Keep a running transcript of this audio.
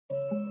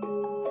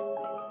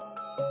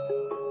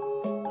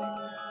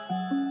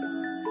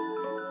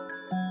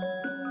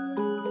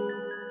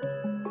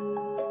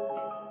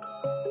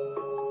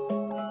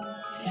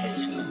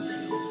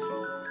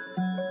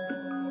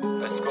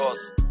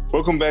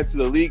Welcome back to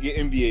the League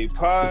and NBA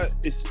Pod.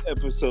 It's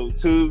episode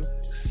 2,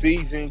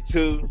 season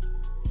 2.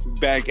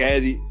 Back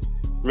at it.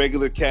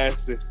 Regular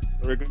cast of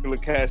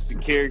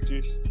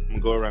characters. I'm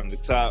gonna go around the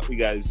top. We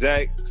got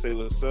Zach. Say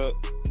what's up.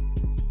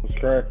 What's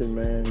cracking,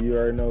 man? You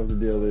already know what the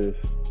deal is.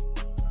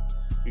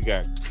 We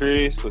got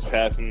Chris. What's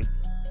happening?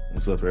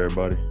 What's up,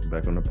 everybody?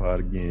 Back on the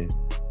pod again.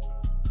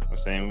 I'm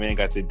saying we ain't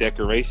got the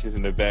decorations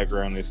in the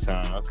background this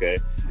time. Okay.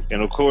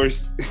 And of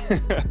course,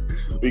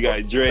 we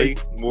got Dre.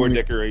 More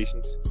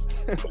decorations.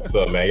 What's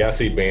up, man? Y'all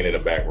see Bane in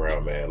the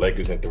background, man.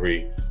 Lakers in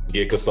 3.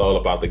 Get Gasol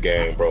about the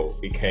game, bro.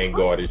 He can't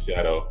guard his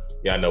shadow.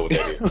 Y'all know what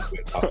that is. We'll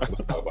talk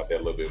about that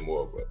a little bit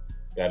more, but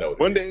y'all know what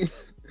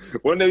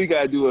One day we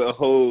gotta do a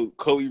whole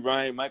Kobe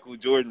Bryant, Michael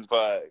Jordan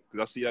pod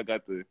because I see y'all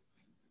got the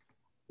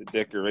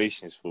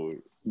decorations for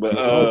it. But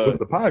what's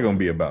the pod gonna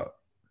be about,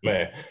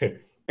 man?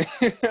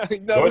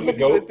 No, some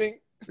people think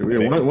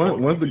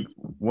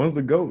one's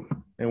the GOAT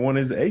and one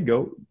is a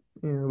GOAT.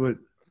 Yeah, but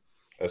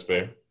that's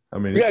fair. I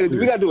mean, we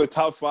gotta do a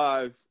top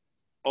 5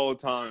 all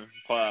time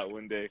pod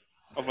one day.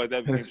 I thought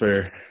that'd be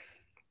fair.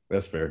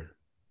 That's fair.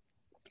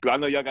 Cause I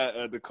know y'all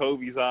got the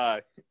Kobe's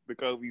high. The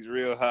Kobe's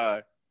real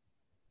high.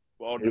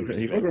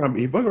 He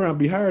fuck around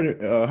be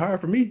higher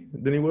for me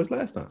than he was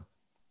last time.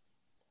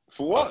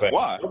 For what?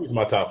 Why? Kobe's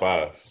my top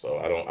 5, so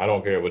I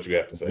don't care what you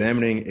have to say.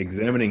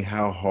 Examining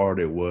how hard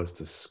it was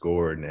to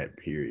score in that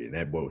period, and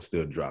that boy was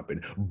still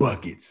dropping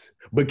buckets,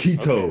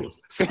 baquitos,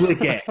 split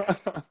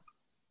cats.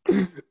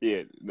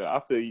 Yeah, no, I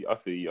feel you.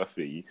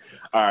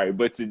 All right,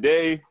 but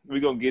today we're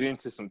gonna get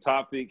into some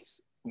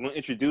topics. We're gonna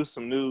introduce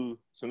some new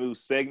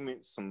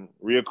segments, some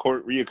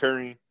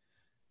reoccurring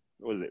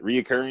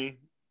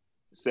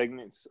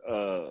segments.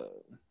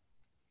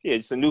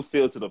 Just a new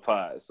feel to the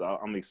pod. So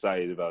I'm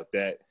excited about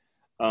that.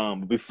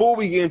 Before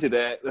we get into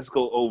that, let's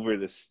go over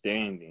the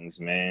standings,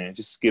 man.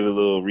 Just give a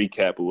little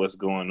recap of what's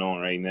going on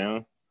right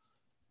now.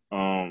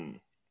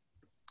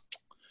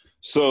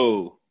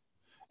 So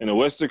in the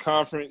Western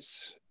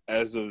Conference,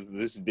 as of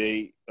this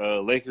date,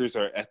 Lakers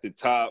are at the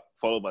top,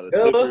 followed by the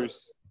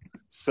Clippers,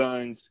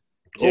 Suns,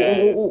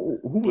 Jazz,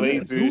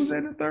 Blazers. Who's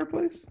in the third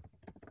place?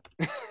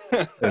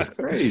 That's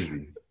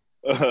crazy.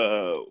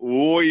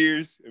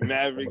 Warriors,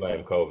 Mavericks,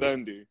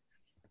 Thunder.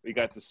 We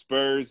got the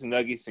Spurs,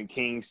 Nuggets, and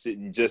Kings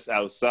sitting just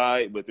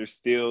outside, but they're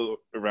still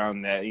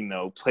around that,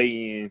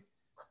 play-in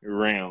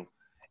realm.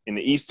 In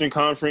the Eastern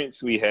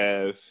Conference, we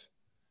have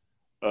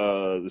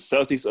the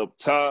Celtics up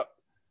top,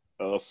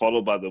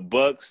 followed by the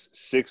Bucks,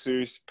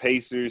 Sixers,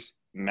 Pacers,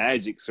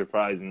 Magic,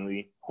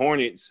 surprisingly,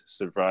 Hornets,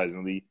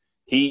 surprisingly,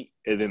 Heat,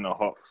 and then the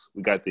Hawks.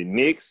 We got the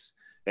Knicks.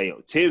 Hey,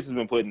 Tibbs has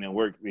been putting in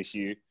work this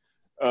year.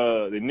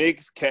 The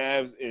Knicks,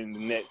 Cavs, and the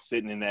Nets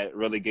sitting in that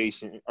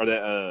relegation or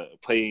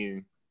that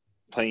playing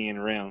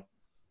round.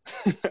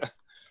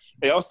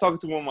 Hey, I was talking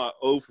to one of my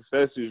old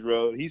professors,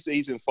 bro. He said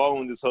he's been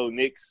following this whole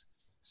Knicks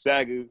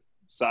saga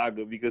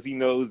because he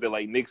knows that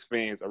like Knicks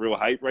fans are real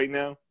hype right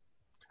now.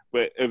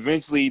 But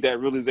eventually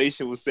that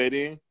realization will set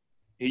in.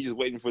 He's just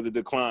waiting for the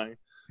decline.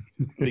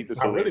 I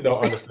really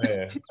don't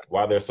understand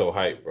why they're so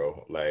hyped,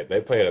 bro. Like they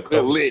played a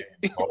couple games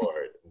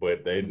hard,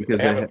 but they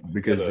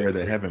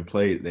haven't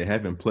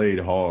played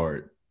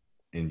hard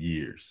in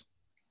years.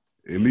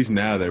 At least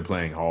now they're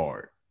playing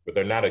hard. But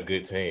they're not a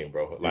good team,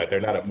 bro. Like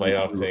they're not a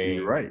playoff team.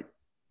 You're right.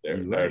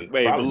 They're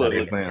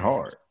playing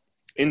hard.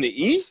 In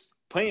the East,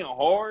 playing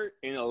hard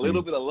and a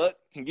little bit of luck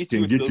can get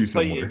you into those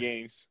playing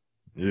games.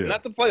 Yeah.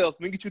 Not the playoffs,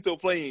 but get you to a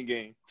playing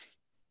game.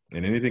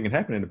 And anything can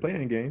happen in the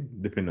playing game,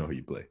 depending on who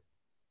you play.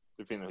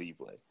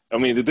 I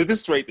mean, at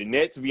this rate, the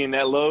Nets being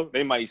that low,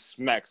 they might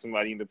smack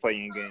somebody in the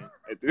playing game.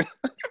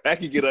 That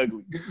could get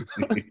ugly.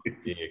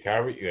 Yeah,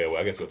 Kyrie. Yeah,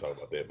 well, I guess we'll talk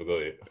about that, but go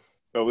ahead.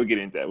 Oh, we'll get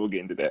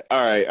into that.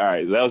 All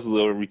right. That was a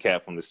little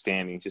recap on the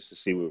standings just to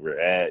see where we're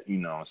at. You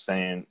know what I'm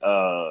saying?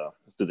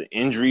 Let's do the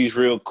injuries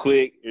real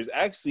quick. There's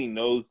actually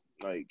no,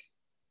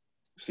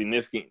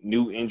 significant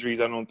new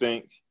injuries, I don't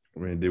think. I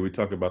mean, did we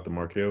talk about the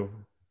Markel?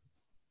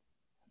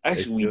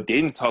 Actually, we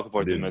didn't talk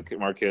about the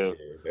Markel.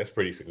 Yeah, that's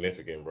pretty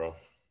significant, bro.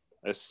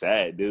 That's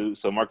sad, dude.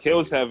 So Markel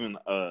was having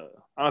I'm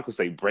not gonna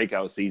say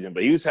breakout season,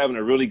 but he was having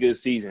a really good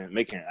season,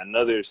 making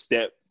another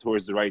step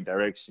towards the right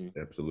direction.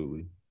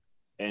 Absolutely.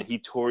 And he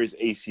tore his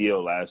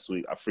ACL last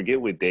week. I forget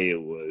what day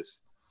it was,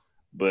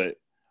 but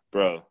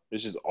bro,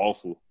 it's just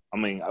awful. I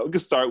mean, we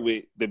could start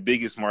with the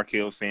biggest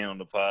Markel fan on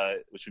the pod,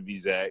 which would be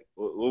Zach.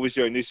 What was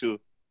your initial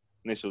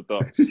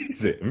thoughts?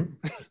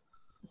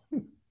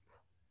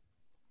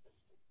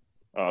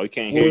 Oh, he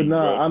can't hear you,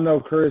 bro. I know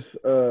Chris.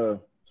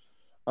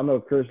 I know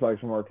Chris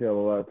likes Markel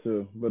a lot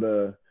too, but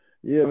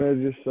yeah,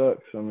 man, it just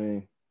sucks. I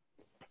mean,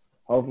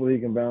 hopefully he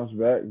can bounce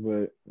back,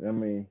 but I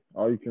mean,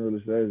 all you can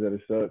really say is that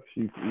it sucks.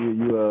 You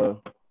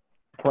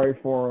pray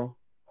for him,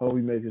 hope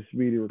he makes a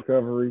speedy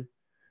recovery,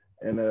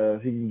 and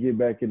he can get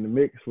back in the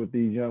mix with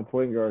these young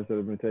point guards that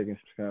have been taking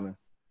and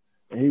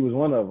he was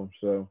one of them.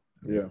 So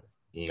yeah.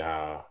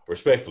 Nah,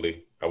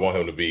 respectfully, I want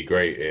him to be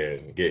great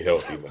and get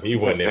healthy. But he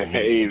wasn't in the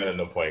mix, none of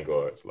them point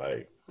guards.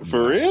 Like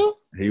for real?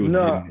 He was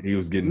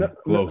getting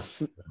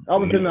close. I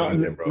was saying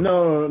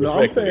no.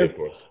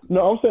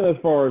 I'm saying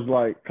as far as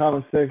like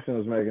Colin Sexton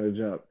was making a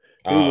jump.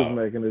 He was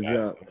making a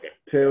jump. Okay.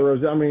 Terry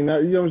Rozier. I mean, you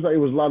know, it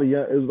was a lot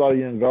of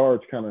young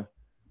guards kind of.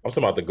 I'm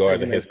talking about the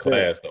guards in his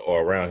class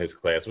or around his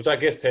class, which I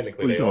guess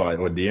technically they are. Like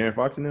what, De'Aaron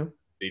Fox and them?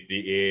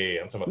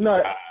 Yeah, I'm talking about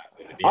the guys.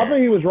 I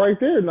think he was right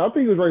there. No, I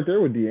think he was right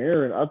there with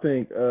De'Aaron. I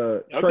think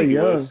Trae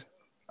Young.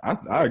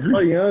 I agree.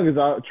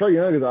 Trae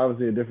Young is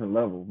obviously a different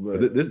level,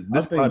 but this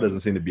pod doesn't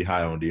seem to be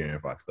high on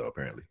De'Aaron Fox though.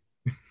 Apparently,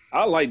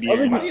 I like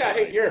De'Aaron. Why do I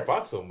hate De'Aaron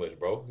Fox so much,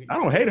 bro? I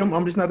don't hate him.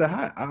 I'm just not that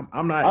high.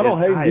 I'm not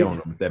high on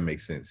him. If that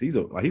makes sense, he's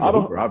a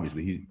hooper,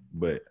 obviously.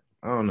 But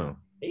I don't know.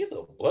 He's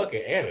a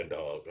bucket and a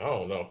dog. I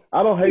don't know.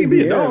 I don't hate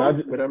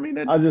De'Aaron. But I mean,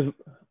 I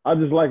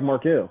just like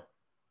Markelle.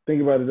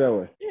 Think about it that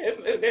way. Yeah,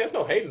 there's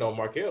no hating on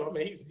Markelle. I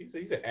mean,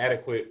 he's an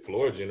adequate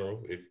floor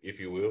general, if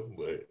you will,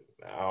 but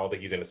I don't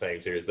think he's in the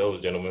same tier as those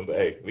gentlemen. But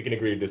hey, we can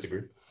agree to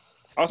disagree.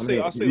 I'll say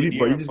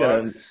De'Aaron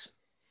Fox.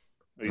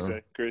 What you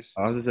say, Chris?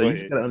 I was just saying, you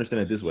just gotta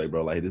understand it this way,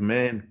 bro. Like, this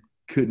man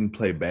couldn't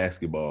play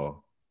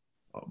basketball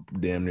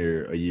damn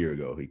near a year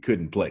ago. He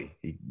couldn't play.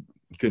 He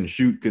couldn't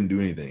shoot, couldn't do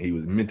anything. He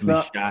was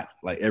mentally shot,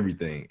 like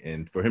everything.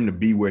 And for him to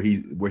be where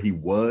he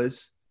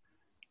was,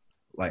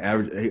 like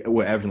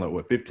averaging like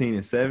what 15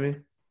 and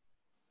 7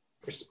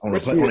 on a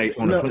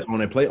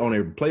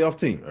playoff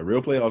team, a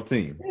real playoff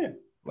team. Yeah.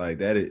 Like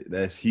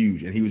that's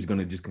huge, and he was going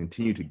to just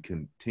continue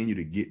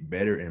to get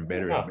better and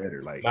better and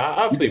better. Like, I'm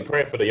obviously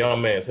praying for the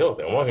young man's health.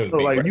 I want him to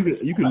be like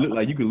you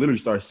could literally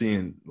start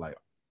seeing like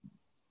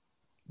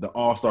the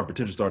all-star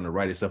potential starting to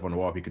write itself on the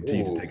wall if he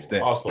continued to take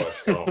steps.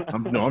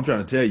 I'm trying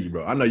to tell you,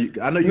 bro. I know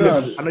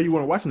you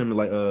weren't watching him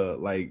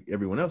like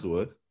everyone else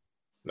was.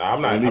 No,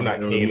 I'm not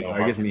keen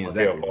on. I guess me and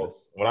Zach.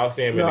 When I was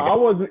seeing him, I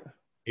wasn't.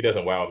 He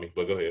doesn't wow me,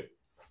 but go ahead.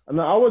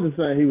 No, I wasn't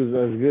saying he was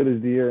as good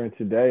as De'Aaron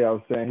today. I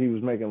was saying he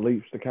was making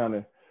leaps to kind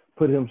of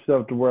put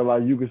himself to where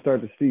like you could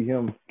start to see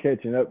him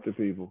catching up to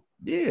people.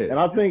 Yeah, and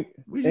I think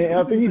he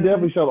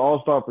definitely showed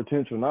all-star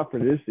potential, not for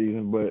this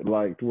season, but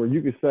like to where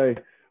you could say,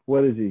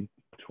 what is he,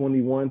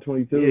 21,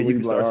 22? Yeah,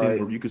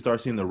 you could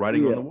start seeing the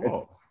writing on the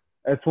wall.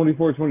 At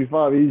 24,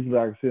 25, easily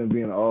I could see him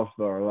being an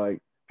all-star.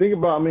 Like, think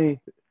about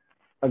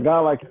a guy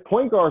like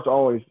point guards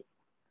always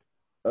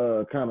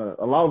kind of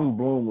a lot of them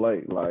bloom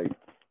late. Like,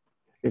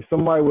 if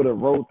somebody would have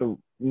wrote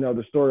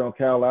the story on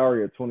Kyle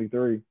Lowry at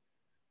 23,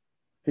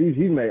 he's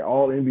made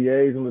all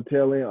NBAs on the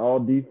tail end, all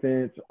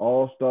defense,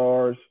 all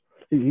stars.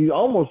 He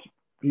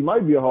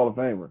might be a Hall of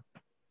Famer.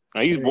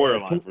 He's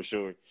borderline for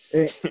sure.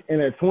 And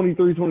at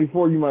 23,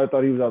 24, you might have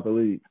thought he was out the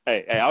league.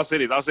 Hey, I'll say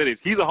this.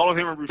 He's a Hall of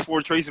Famer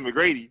before Tracy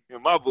McGrady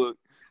in my book.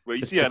 But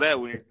you see how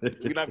that went.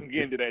 We're not going to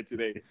get into that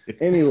today.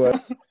 Anyway.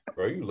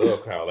 Bro, you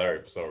love Kyle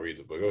Lowry for some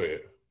reason, but go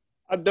ahead.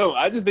 I don't.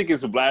 I just think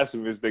it's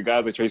blasphemous that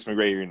guys like Tracy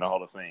McGrady are in the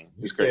Hall of Fame.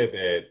 It's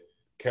crazy.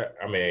 Kyle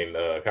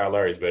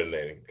Lowry is better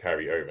than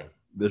Kyrie Irving.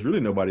 There's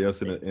really nobody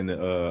else in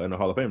the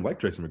Hall of Fame like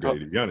Tracy McGrady,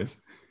 to be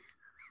honest.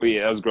 But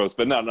yeah, that was gross.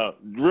 But no.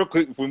 Real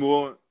quick before we move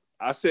on,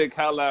 I said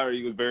Kyle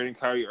Lowry was better than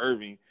Kyrie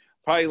Irving.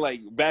 Probably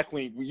like back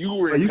when you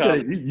were in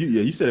college.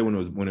 You said it when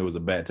it was a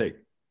bad take.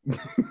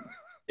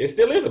 It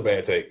still is a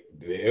bad take.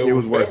 It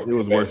was worse. It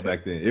was worse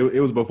back then. It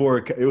was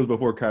before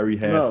Kyrie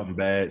had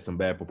some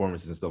bad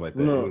performances and stuff like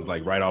that. It was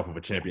like right off of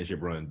a championship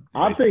run.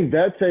 I think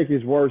that take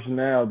is worse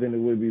now than it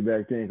would be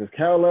back then because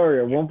Kyle Lowry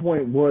at one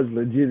point was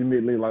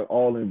legitimately like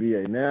all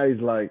NBA. Now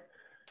he's like,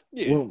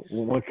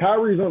 when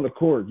Kyrie's on the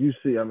court, you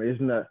see. I mean,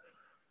 it's not.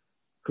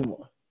 Come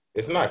on,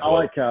 it's not. Close. I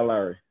like Kyle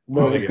Lowry,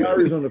 but when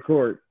Kyrie's on the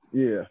court,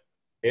 yeah,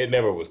 it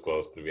never was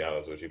close to be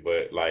honest with you.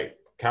 But like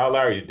Kyle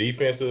Lowry's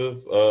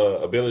defensive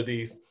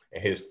abilities.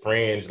 And his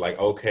fringe, like,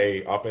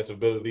 okay, offensive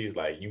abilities,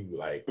 like, you,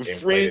 like...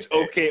 Fringe,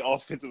 okay,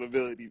 offensive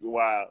abilities,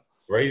 wow.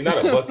 Right, he's not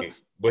a bucket,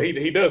 but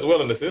he does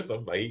well in the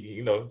system. Like,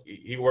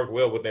 he worked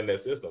well within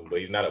that system, but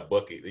he's not a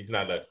bucket. He's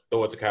not a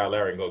throw it to Kyle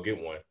Lowry and go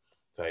get one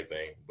type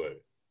thing.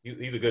 But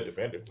he's a good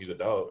defender. He's a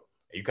dog.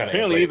 You kind of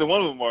apparently either one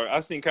of them are.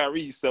 I've seen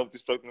Kyrie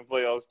self-destruct in the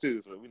playoffs,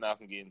 too, so we're not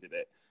going to get into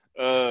that.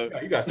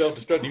 You got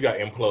self-destruct, you got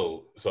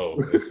implode. So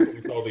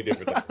it's totally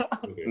different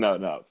things.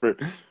 No, for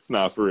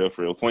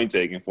real. Point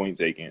taken.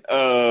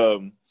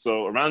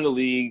 So around the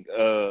league,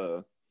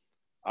 I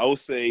would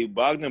say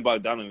Bogdan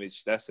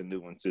Bogdanović, that's a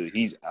new one too.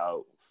 He's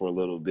out for a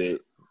little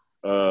bit.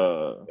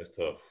 That's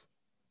tough.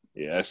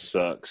 Yeah, that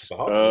sucks. The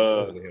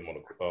Hawks with him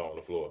on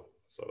the floor.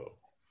 So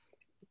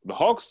the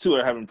Hawks too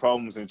are having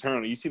problems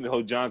internally. You see the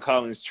whole John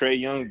Collins, Trae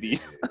Young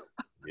beef.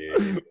 Yeah,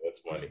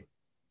 that's funny.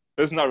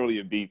 That's not really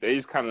a beef. They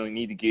just kind of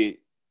need to get,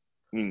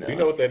 You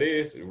know what that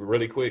is?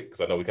 Really quick, because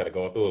I know we kind of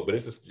going through it, but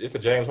it's a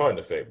James Harden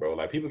effect, bro.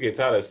 Like, people get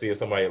tired of seeing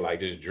somebody, like,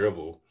 just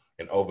dribble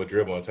and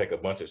over-dribble and take a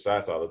bunch of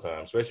shots all the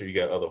time, especially if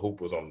you got other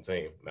hoopers on the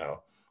team.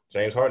 Now,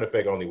 James Harden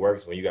effect only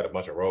works when you got a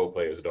bunch of role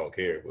players who don't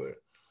care, but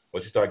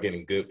once you start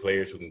getting good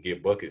players who can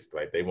get buckets,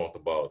 like, they want the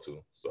ball,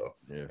 too. So,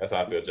 That's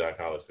how I feel John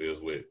Collins feels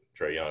with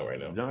Trae Young right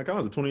now. John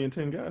Collins is a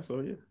 20-10 guy,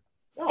 so, yeah.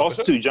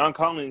 Also, too, John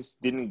Collins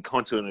didn't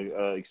come to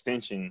an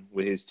extension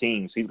with his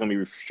team, so he's going to be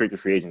restricted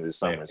free agent this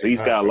summer. So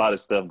he's got a lot of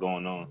stuff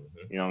going on.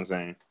 You know what I'm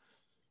saying?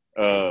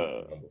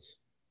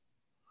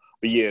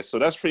 But yeah, so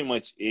that's pretty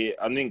much it.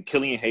 I think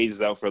Killian Hayes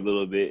is out for a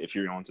little bit. If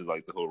you're onto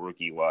like the whole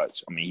rookie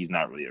watch, I mean, he's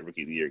not really a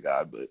rookie of the year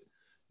guy, but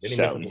Didn't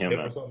shouting he miss him hip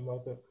out. or something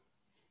like that?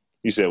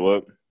 You said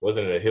what?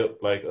 Wasn't it a hip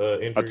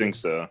injury? I think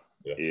so.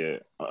 Yeah.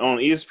 On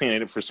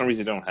ESPN, for some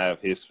reason, they don't have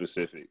his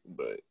specific,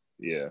 but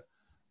yeah.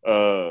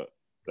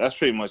 That's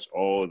pretty much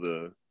all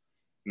the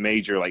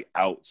major like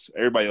outs.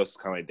 Everybody else is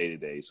kind of like day to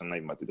day, so I'm not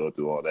even about to go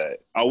through all that.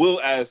 I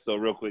will ask though,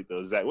 real quick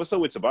though, Zach, what's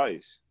up with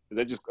Tobias? Is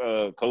that just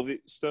COVID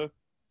stuff?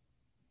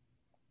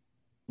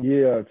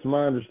 Yeah, it's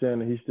my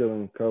understanding he's still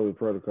in COVID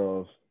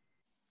protocols.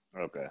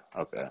 Okay.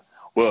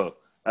 Well,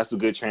 that's a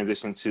good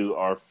transition to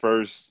our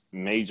first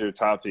major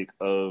topic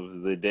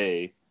of the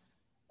day.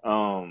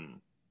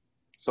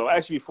 So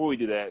actually, before we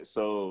do that,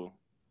 so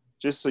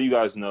just so you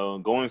guys know,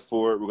 going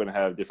forward, we're going to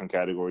have different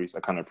categories. I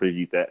kind of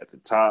previewed that at the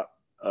top.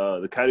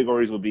 The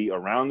categories will be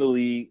around the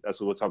league. That's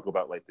what we'll talk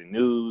about, like the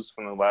news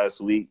from the last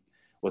week,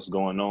 what's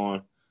going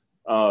on.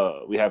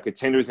 We have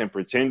contenders and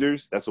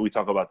pretenders. That's what we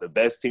talk about, the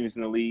best teams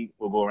in the league.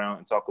 We'll go around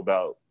and talk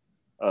about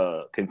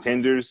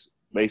contenders.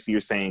 Basically,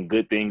 you're saying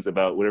good things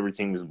about whatever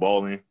team is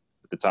balling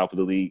at the top of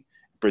the league.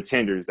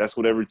 Pretenders, that's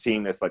whatever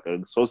team that's like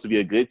supposed to be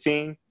a good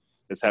team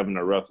that's having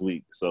a rough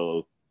week.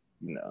 So,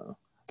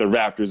 the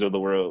Raptors of the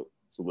world.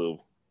 It's a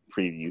little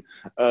preview.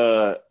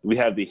 We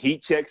have the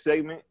heat check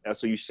segment.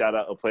 That's where you shout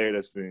out a player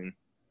that's been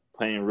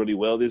playing really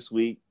well this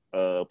week.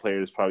 A player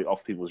that's probably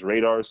off people's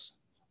radars,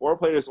 or a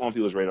player that's on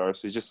people's radars.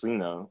 So it's just,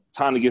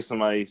 time to give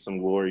somebody some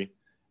glory.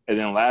 And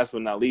then last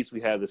but not least, we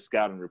have the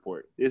scouting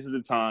report. This is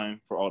the time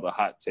for all the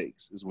hot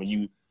takes. Is when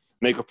you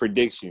make a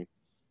prediction.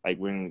 Like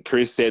when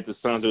Chris said the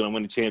Suns are going to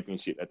win the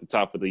championship at the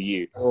top of the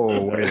year.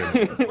 Oh, wait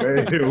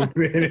a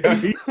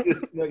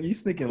minute. You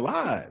sneaking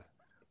lies.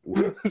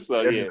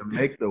 So, yeah.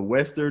 Make the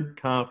Western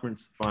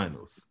Conference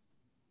Finals.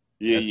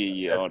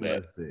 Yeah. All what that. I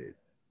said.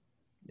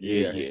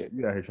 Yeah.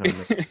 You out here trying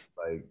to make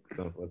like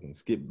some fucking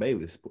Skip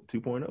Bayless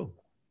 2.0.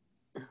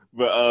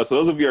 But so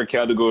those will be our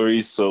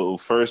categories. So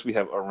first we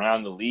have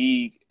around the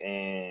league,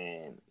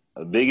 and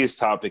the biggest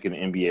topic in the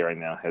NBA right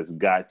now has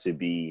got to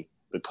be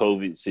the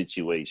COVID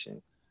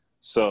situation.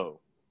 So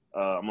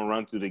I'm gonna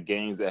run through the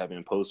games that have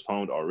been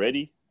postponed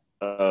already.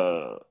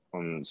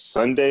 On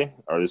Sunday,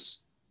 or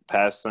this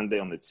past Sunday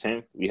on the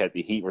 10th, we had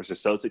the Heat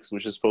versus Celtics,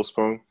 which is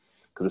postponed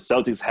because the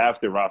Celtics,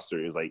 half their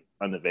roster is like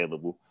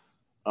unavailable.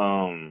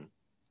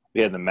 We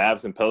had the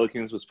Mavs and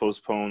Pelicans was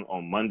postponed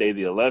on Monday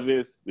the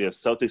 11th. We have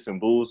Celtics and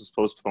Bulls was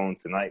postponed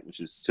tonight, which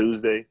is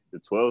Tuesday the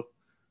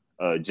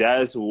 12th.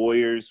 Jazz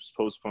Warriors was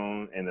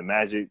postponed, and the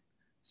Magic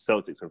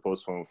Celtics are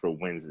postponed for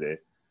Wednesday.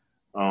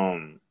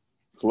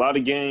 It's a lot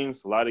of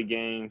games,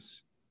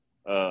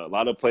 a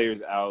lot of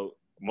players out.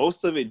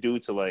 Most of it due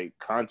to like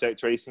contact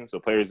tracing, so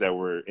players that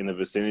were in the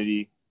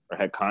vicinity or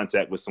had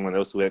contact with someone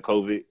else who had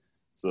COVID.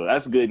 So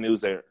that's good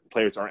news that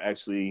players aren't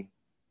actually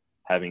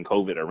having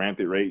COVID at a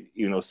rampant rate.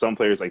 You know, some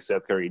players like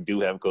Seth Curry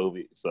do have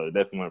COVID, so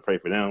definitely want to pray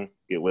for them,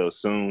 get well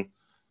soon.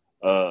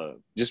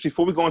 Just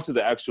before we go into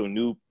the actual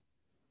new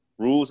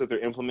rules that they're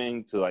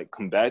implementing to like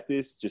combat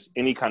this, just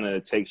any kind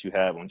of takes you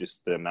have on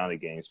just the amount of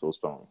games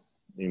postponed.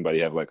 Anybody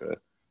have like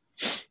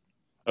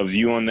a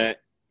view on that?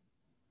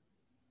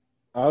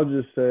 I'll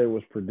just say it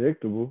was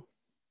predictable.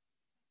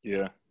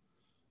 Yeah.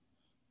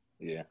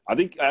 I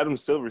think Adam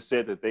Silver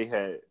said that they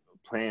had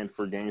planned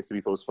for games to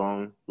be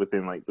postponed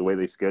within like the way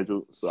they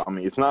scheduled. So I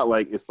mean, it's not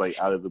like it's like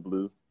out of the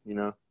blue,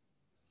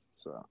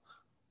 So,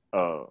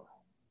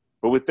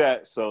 but with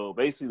that, so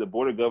basically the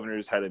Board of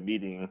Governors had a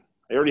meeting.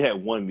 They already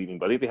had one meeting,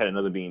 but I think they had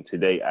another meeting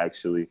today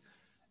actually.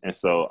 And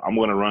so I'm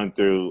going to run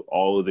through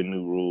all of the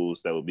new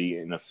rules that will be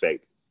in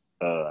effect.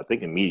 I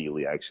think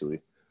immediately actually.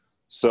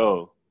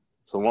 So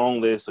it's a long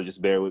list, so just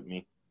bear with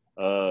me.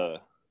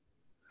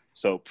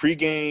 So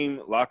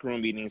pregame locker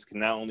room meetings can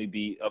now only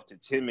be up to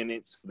 10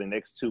 minutes for the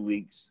next 2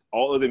 weeks.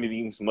 All other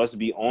meetings must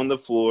be on the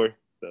floor,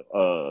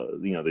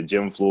 the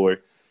gym floor,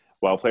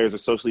 while players are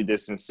socially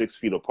distanced 6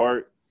 feet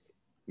apart.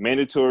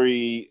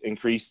 Mandatory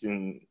increase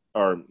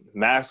or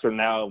masks are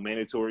now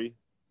mandatory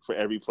for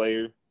every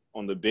player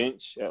on the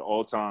bench at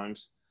all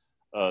times.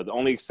 The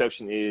only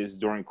exception is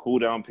during cool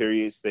down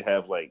periods, they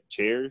have like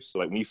chairs. So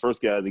like when you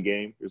first get out of the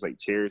game, there's like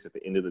chairs at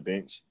the end of the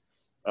bench,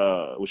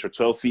 which are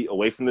 12 feet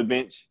away from the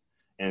bench.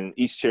 And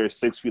each chair is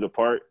 6 feet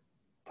apart.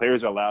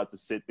 Players are allowed to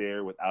sit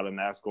there without a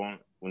mask on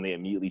when they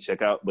immediately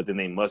check out, but then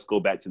they must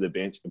go back to the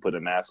bench and put a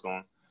mask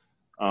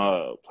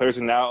on. Players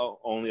are now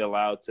only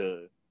allowed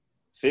to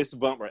fist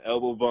bump or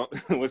elbow bump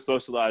when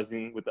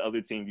socializing with the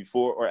other team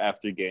before or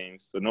after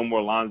games. So no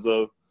more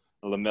Lonzo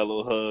and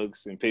LaMelo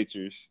hugs and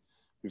pictures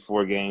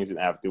before games and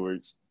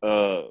afterwards.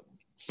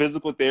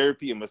 Physical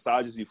therapy and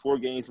massages before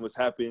games must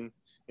happen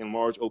in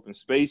large open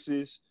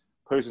spaces.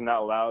 Players are not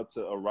allowed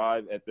to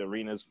arrive at the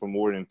arenas for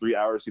more than 3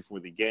 hours before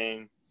the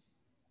game.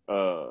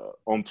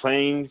 On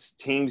planes,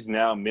 teams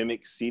now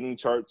mimic seating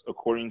charts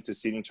according to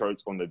seating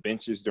charts on the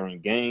benches during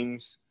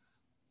games.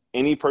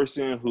 Any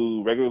person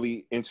who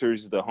regularly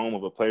enters the home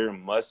of a player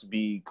must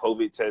be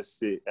COVID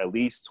tested at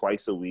least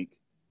twice a week.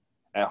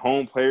 At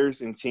home,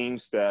 players and team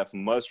staff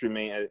must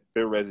remain at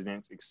their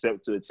residence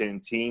except to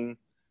attend team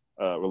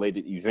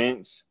related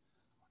events.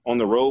 On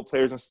the road,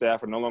 players and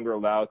staff are no longer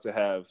allowed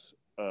to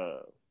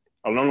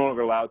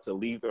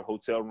leave their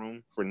hotel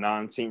room for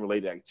non-team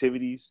related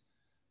activities.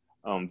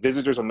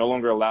 Visitors are no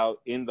longer allowed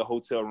in the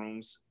hotel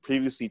rooms.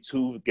 Previously,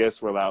 2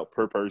 guests were allowed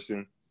per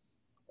person.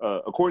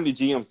 According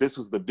to GMs, this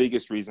was the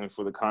biggest reason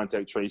for the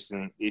contact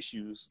tracing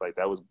issues. Like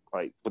that was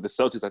like with the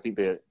Celtics, I think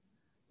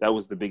that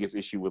was the biggest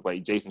issue with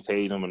like Jason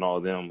Tatum and all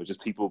of them, with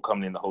just people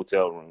coming in the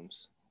hotel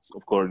rooms,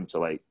 according to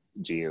like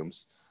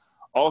GMs.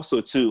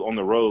 Also, too, on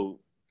the road,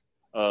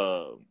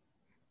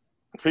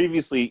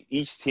 previously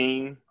each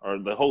team or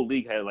the whole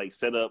league had like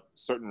set up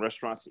certain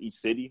restaurants in each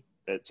city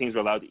that teams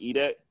were allowed to eat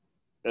at.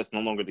 That's no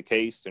longer the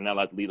case. They're not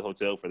allowed to leave the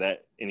hotel for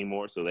that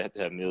anymore, so they have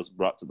to have meals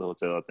brought to the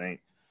hotel, I think.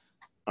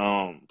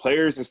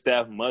 Players and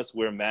staff must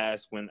wear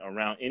masks when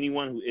around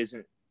anyone who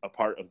isn't a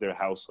part of their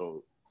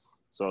household.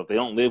 So if they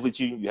don't live with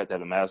you, you have to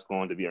have a mask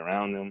on to be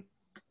around them.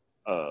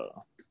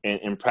 And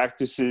in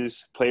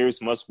practices,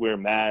 players must wear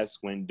masks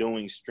when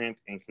doing strength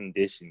and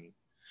conditioning.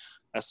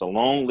 That's a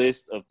long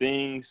list of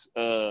things.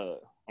 I'm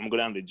gonna go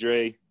down to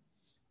Dre.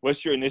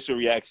 What's your initial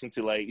reaction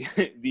to like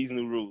these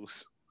new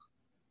rules?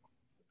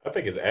 I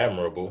think it's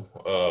admirable,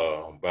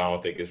 but I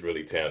don't think it's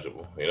really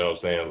tangible. You know what I'm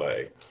saying?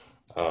 Like,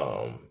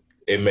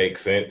 it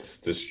makes sense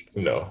to,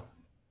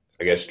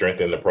 I guess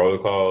strengthen the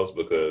protocols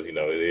because, it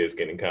is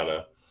getting kind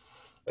of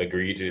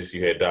egregious.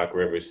 You had Doc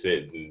Rivers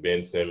sitting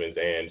Ben Simmons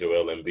and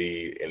Joel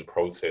Embiid in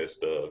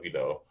protest of,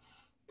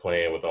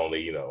 playing with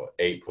only,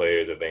 8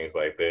 players and things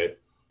like that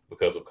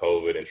because of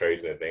COVID and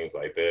tracing and things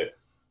like that.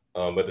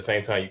 But at the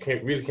same time,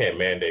 you really can't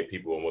mandate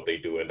people on what they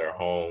do in their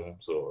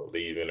homes or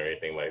leaving or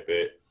anything like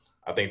that.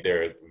 I think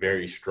there are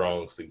very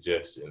strong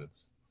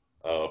suggestions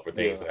for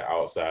things that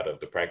are outside of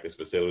the practice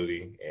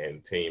facility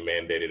and team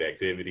mandated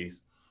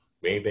activities.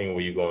 Anything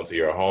where you go into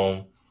your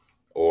home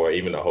or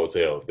even a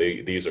hotel,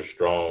 these are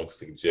strong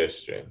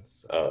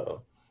suggestions,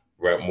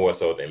 more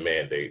so than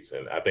mandates.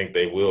 And I think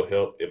they will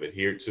help if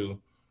adhered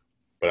to,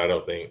 but I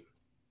don't think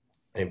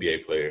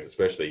NBA players,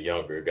 especially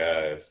younger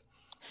guys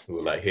who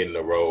are like hitting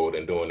the road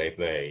and doing their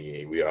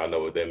thing, we all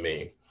know what that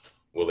means,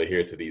 will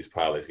adhere to these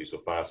policies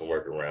or find some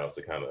workarounds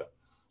to kind of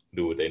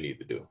do what they need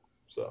to do.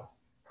 So,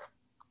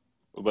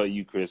 what about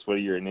you, Chris? What are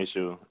your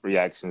initial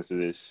reactions to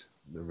this?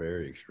 They're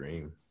very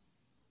extreme.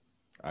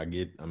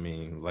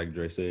 Like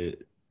Dre said,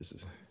 this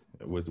is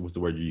what's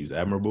the word you use?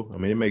 Admirable. I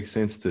mean, it makes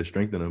sense to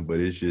strengthen them, but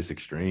it's just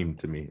extreme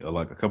to me.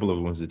 Like a couple of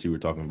the ones that you were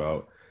talking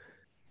about.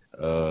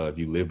 If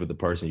you live with the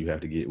person, you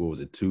have to get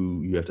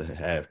you have to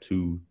have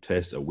 2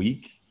 tests a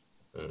week.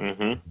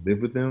 Mm-hmm.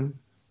 Live with them.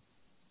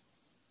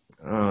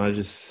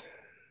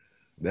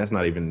 That's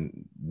not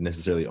even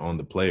necessarily on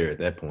the player at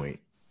that point,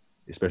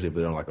 especially if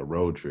they're on like a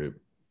road trip.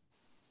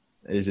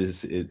 I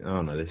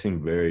don't know. They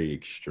seem very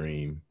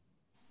extreme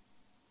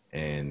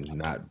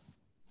and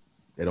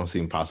they don't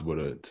seem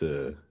possible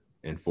to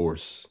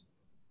enforce.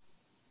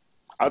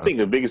 I think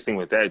the biggest thing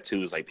with that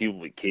too is like people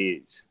with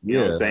kids. You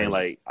know what I'm saying?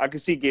 Like I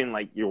could see getting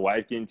like your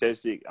wife getting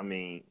tested. I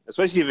mean,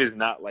 especially if it's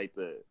not like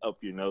the up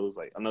your nose.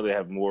 Like I know they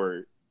have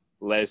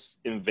less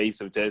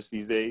invasive tests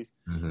these days.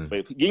 Mm-hmm.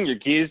 But getting your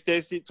kids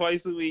tested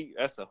twice a week,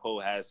 that's a whole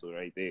hassle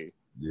right there.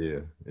 Yeah,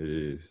 it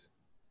is.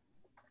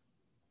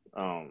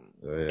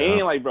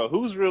 And like, bro,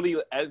 who's really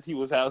at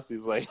people's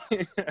houses? Like,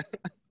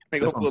 they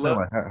gonna pull up.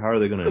 Like, how are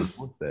they gonna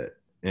enforce that?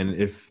 And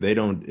if they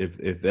don't, if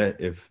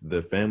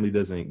the family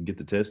doesn't get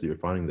the test, you're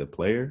finding the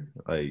player.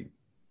 Like,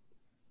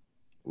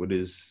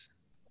 what's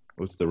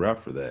the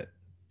route for that?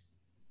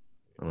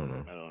 I don't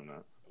know.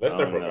 Unless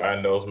they're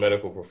providing those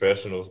medical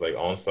professionals like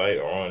on site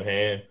or on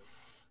hand,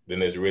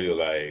 then it's really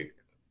like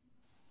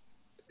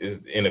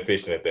it's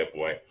inefficient at that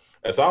point.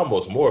 It's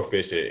almost more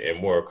efficient and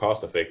more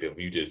cost effective if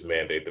you just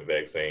mandate the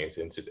vaccines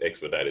and just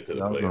expedite it to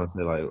the player.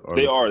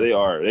 They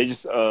are. They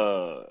just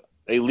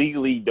they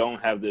legally don't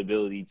have the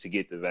ability to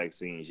get the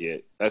vaccines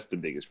yet. That's the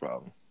biggest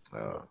problem.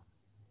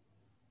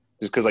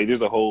 Just because like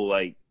there's a whole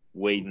like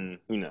waiting,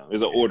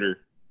 there's an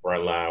order.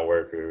 Frontline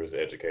workers,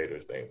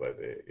 educators, things like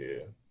that. Yeah.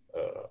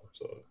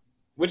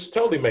 Which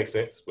totally makes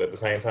sense, but at the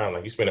same time,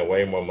 like you're spending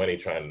way more money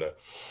trying to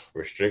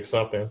restrict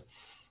something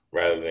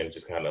rather than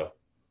just kind of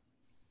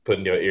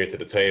putting your ear to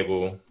the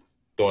table,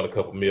 throwing a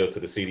couple meals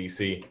to the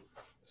CDC,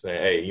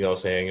 saying,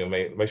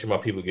 "Hey, make sure my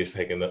people get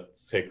taken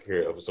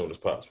care of as soon as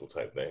possible,"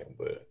 type thing.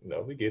 But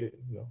we get it,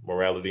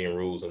 morality and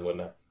rules and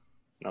whatnot.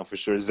 No, for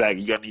sure. Zach,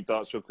 you got any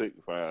thoughts real quick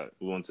before I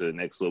move on to the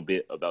next little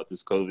bit about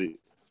this COVID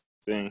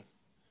thing?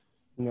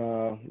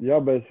 No,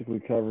 y'all basically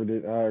covered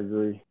it. I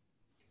agree.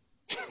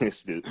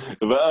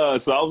 But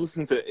so I was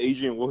listening to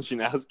Adrian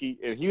Wojnarowski,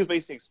 and he was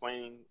basically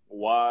explaining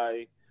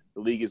why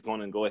the league is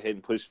going to go ahead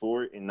and push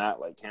forward and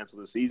not like cancel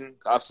the season.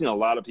 I've seen a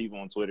lot of people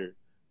on Twitter,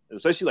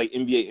 especially like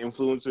NBA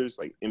influencers,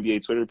 like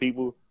NBA Twitter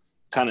people,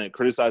 kind of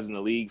criticizing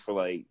the league for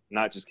like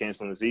not just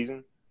canceling the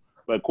season.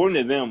 But according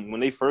to them,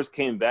 when they first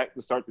came back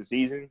to start the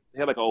season, they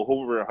had like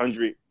over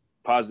 100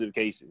 positive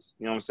cases.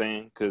 You know what I'm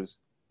saying? Because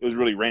it was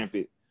really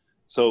rampant.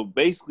 So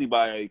basically,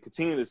 by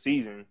continuing the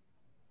season,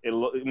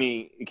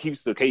 it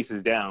keeps the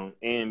cases down,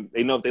 and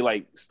they know if they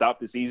like stop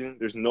the season,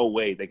 there's no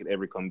way they could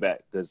ever come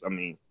back. Because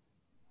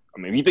I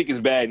mean, if you think it's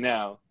bad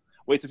now,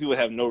 wait till people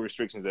have no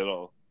restrictions at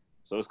all.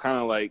 So it's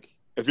kind of like,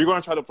 if you're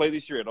going to try to play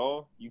this year at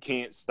all, you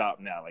can't stop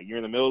now. Like, you're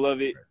in the middle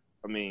of it.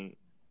 I mean,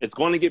 it's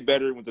going to get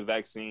better with the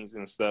vaccines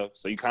and stuff.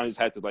 So you kind of just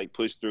have to, like,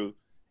 push through.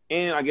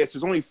 And I guess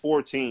there's only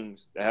 4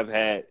 teams that have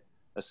had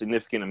a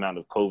significant amount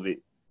of COVID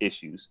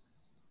issues.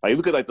 Like,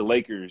 look at, like, the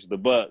Lakers, the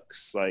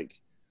Bucks, like,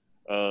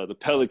 the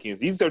Pelicans.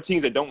 These are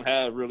teams that don't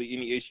have really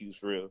any issues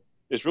for real.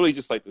 It's really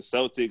just, like, the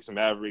Celtics,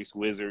 Mavericks,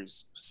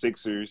 Wizards,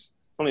 Sixers.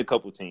 Only a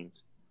couple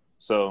teams.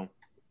 So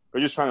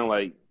we're just trying to,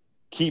 like,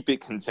 keep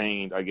it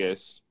contained, I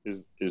guess,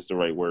 is the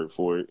right word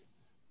for it.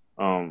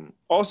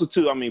 Also,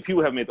 too, I mean,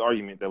 people have made the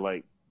argument that,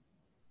 like,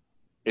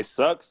 it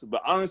sucks,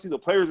 but honestly, the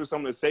players are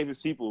some of the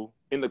safest people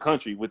in the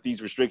country with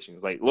these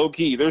restrictions. Like,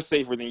 low-key, they're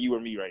safer than you or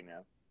me right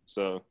now.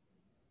 So,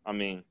 I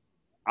mean,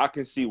 I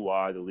can see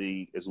why the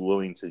league is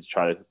willing to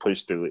try to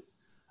push through it.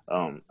 I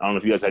don't know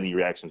if you guys had any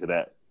reaction to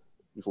that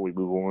before we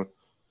move on.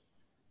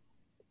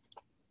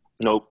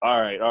 Nope. All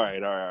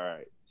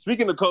right.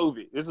 Speaking of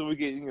COVID, this is where we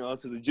get,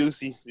 to the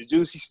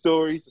juicy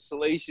stories, the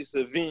salacious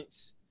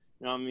events.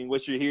 You know what I mean?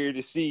 What you're here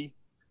to see.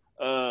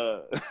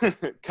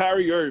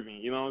 Kyrie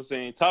Irving, you know what I'm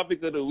saying?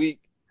 Topic of the week.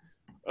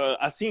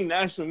 I seen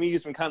national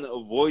media's been kind of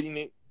avoiding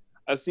it.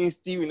 I seen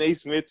Stephen A.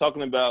 Smith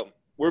talking about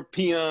we're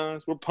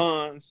peons, we're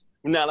pawns.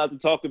 We're not allowed to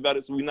talk about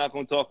it, so we're not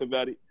going to talk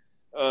about it.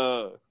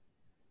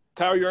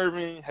 Kyrie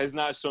Irving has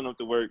not shown up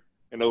to work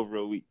in over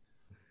a week.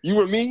 You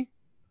or me,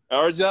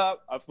 our job,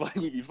 I feel like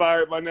we'd be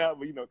fired by now.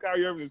 But,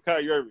 Kyrie Irving is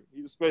Kyrie Irving.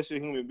 He's a special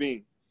human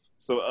being.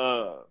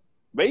 So,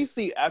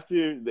 basically,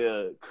 after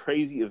the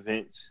crazy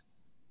events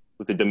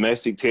with the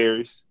domestic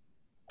terrorists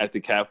at the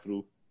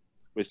Capitol,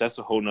 which that's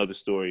a whole nother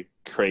story,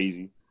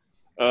 crazy.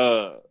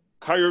 Kyrie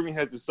Irving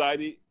has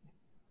decided,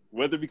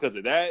 whether because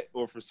of that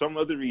or for some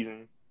other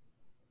reason,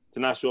 to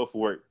not show up for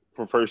work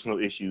for personal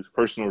issues,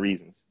 personal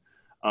reasons.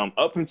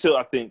 Up until,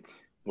 I think,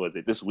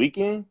 this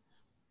weekend,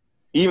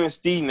 even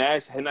Steve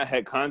Nash had not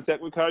had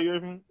contact with Kyrie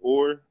Irving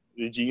or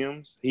the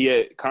GMs. He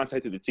had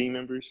contacted the team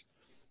members.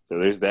 So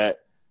there's that.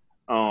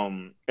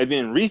 And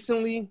then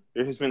recently,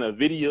 there has been a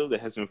video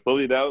that has been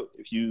floated out.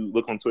 If you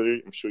look on Twitter,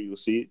 I'm sure you'll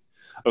see it,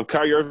 of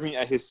Kyrie Irving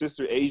at his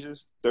sister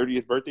Asia's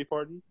 30th birthday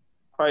party.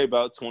 Probably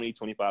about 20,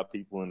 25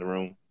 people in the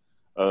room.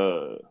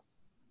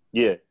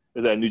 It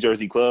was at a New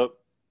Jersey club.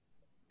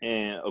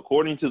 And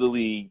according to the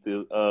league,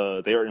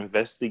 they are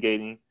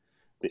investigating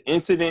the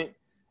incident.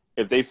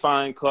 If they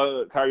find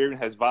Kyrie Irving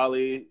has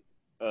violated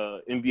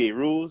NBA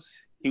rules,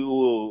 he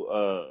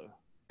will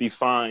be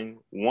fined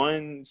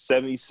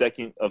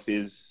 1/72 of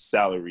his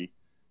salary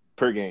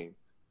per game.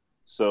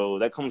 So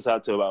that comes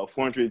out to about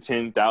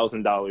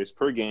 $410,000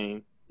 per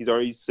game. He's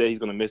already said he's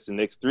going to miss the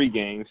next 3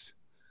 games.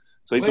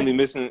 So he's going to be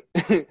missing.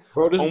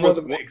 Bro, this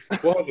brother makes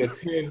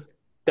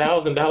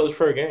 $410,000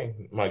 per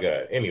game. My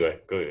God. Anyway,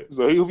 go ahead.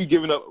 So he'll be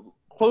giving up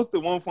close to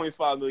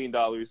 $1.5 million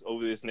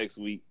over this next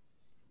week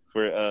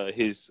for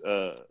his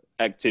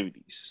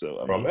activities.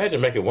 So bro,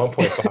 imagine making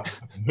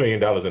 $1.5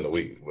 million in a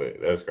week. But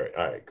that's great.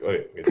 All right, go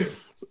ahead.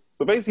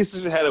 So basically,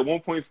 sister had a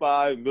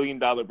 $1.5 million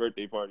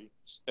birthday party.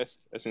 That's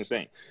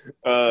insane.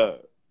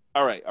 All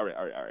right.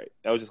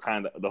 That was just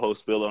kind of the whole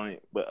spill on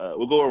it. But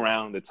we'll go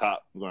around the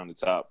top.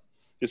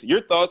 Just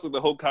your thoughts on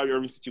the whole Kyrie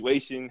Irving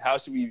situation. How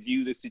should we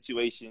view this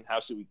situation? How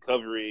should we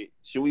cover it?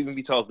 Should we even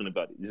be talking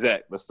about it?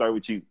 Zach, let's start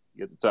with you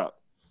at the top.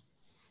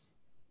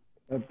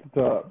 At the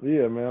top,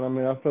 yeah, man. I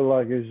mean, I feel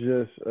like it's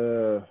just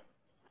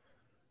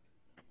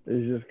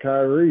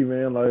Kyrie,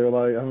 man. Like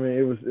I mean,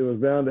 it was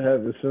bound to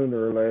happen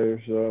sooner or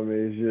later. So I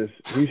mean, it's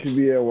just he should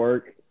be at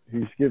work.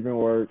 He's skipping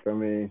work. I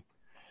mean,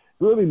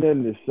 really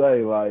nothing to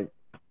say. Like,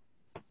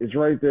 it's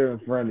right there in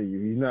front of you.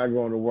 He's not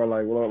going to work.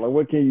 Like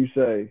what can you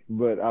say?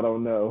 But I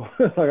don't know.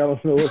 Like, I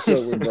don't know what's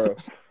up with bro.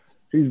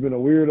 He's been a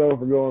weirdo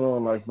for going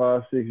on like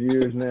 5-6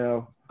 years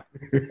now.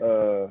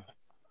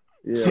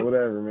 Yeah,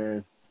 whatever,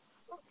 man.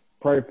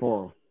 Pray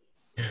for him.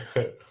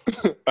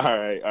 All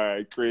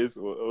right, Chris.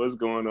 What's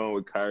going on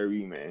with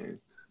Kyrie, man?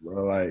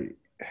 Bro, like,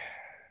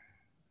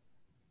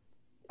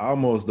 I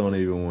almost don't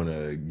even want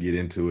to get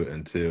into it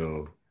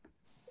until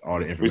all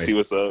the information. We see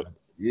what's up.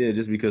 Yeah,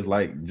 just because,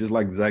 just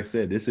like Zach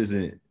said, this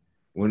isn't.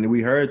 When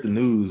we heard the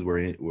news, were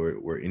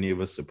any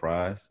of us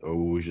surprised, or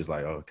we was just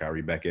like, "Oh,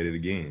 Kyrie back at it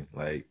again"?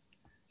 Like,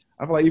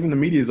 I feel like even the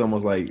media is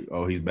almost like,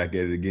 "Oh, he's back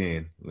at it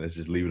again. Let's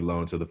just leave it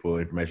alone until the full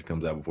information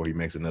comes out before he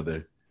makes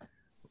another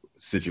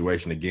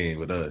situation again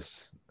with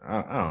us."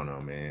 I don't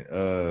know,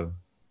 man.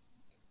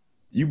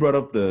 You brought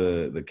up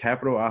the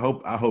Capitol. I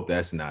hope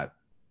that's not.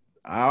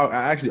 I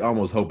actually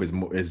almost hope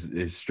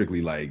it's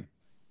strictly like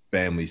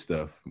family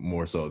stuff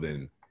more so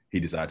than he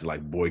decided to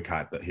like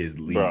boycott his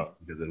league.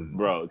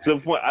 Bro, to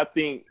the point, I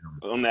think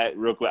on that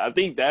real quick, I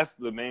think that's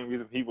the main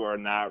reason people are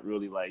not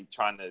really like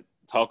trying to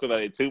talk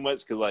about it too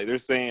much, because like they're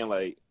saying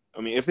like,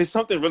 I mean, if it's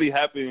something really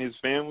happened in his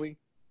family,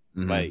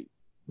 like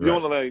you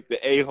don't want to like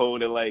the a-hole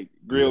that like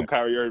grilled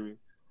Kyrie Irving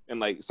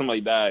and like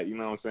somebody died, you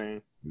know what I'm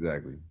saying?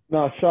 Exactly.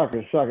 No,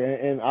 shocking.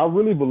 And I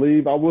really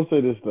believe, I will say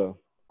this though,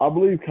 I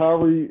believe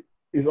Kyrie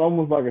is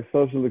almost like a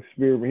social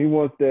experiment. He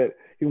wants that.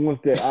 He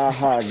wants that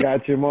aha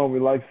gotcha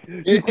moment. Like,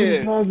 you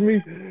criticize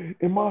me,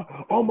 and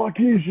all my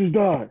kids just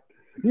died.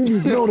 You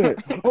need to know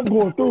that. I'm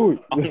going through it.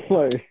 It's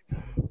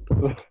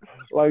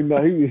like no,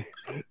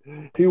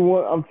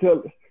 I'm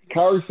telling.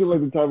 Kyrie seems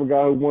like the type of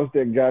guy who wants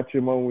that gotcha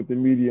moment with the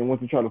media and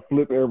wants to try to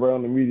flip everybody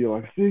on the media.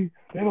 Like, see,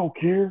 they don't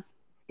care.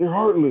 They're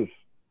heartless.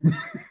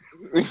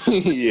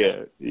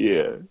 yeah.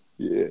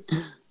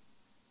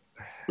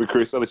 But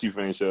Chris, I'll let you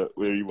finish up.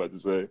 What are you about to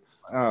say?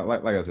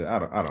 Like I said, I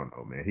don't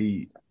know, man.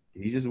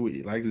 He's just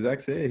like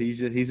Zach said.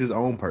 He's his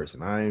own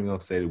person. I ain't even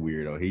gonna say the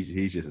weirdo.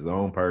 He's just his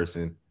own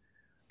person,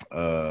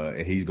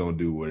 and he's gonna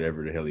do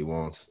whatever the hell he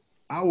wants.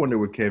 I wonder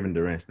what Kevin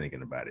Durant's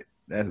thinking about it.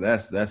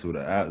 That's what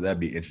that'd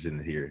be interesting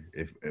to hear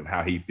if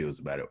how he feels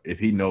about it. If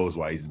he knows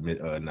why he's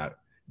not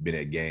been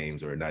at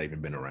games or not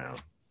even been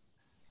around.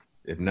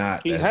 If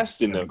not, he has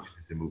to know.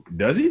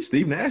 Does he?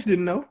 Steve Nash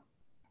didn't know.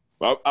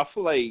 Well, I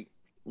feel like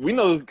we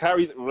know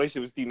Kyrie's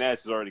relationship with Steve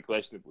Nash is already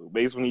questionable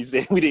based when he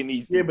said we didn't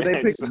need Steve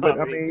Nash.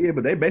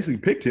 But they basically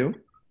picked him.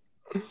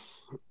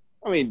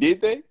 I mean,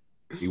 did they?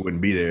 He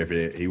wouldn't be there if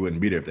they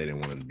didn't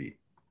want him to be.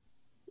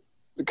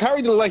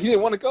 Kyrie didn't he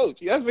didn't want to coach.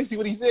 That's basically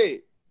what he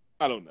said.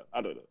 I don't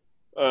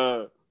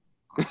know.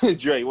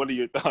 Dre, what are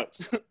your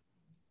thoughts?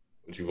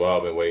 What you've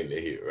all been waiting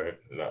to hear, right?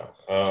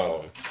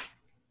 No.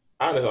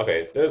 Honestly,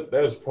 okay,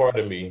 there's part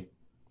of me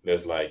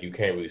that's like you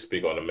can't really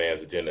speak on a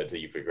man's agenda until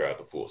you figure out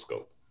the full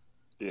scope.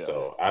 Yeah.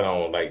 So I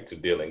don't like to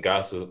deal in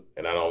gossip,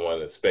 and I don't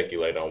want to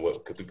speculate on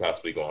what could be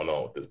possibly going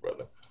on with this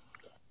brother.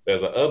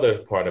 There's another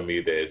part of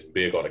me that is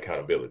big on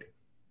accountability.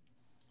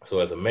 So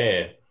as a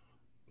man,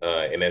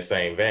 in that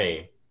same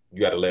vein,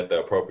 you got to let the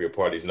appropriate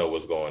parties know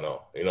what's going on.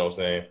 You know what I'm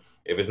saying?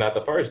 If it's not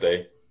the first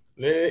day,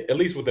 then at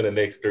least within the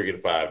next 3 to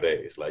 5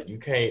 days. Like, you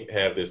can't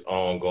have this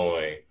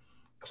ongoing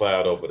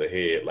cloud over the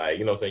head. Like,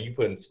 you know what I'm saying? You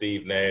putting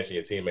Steve Nash and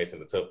your teammates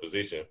in a tough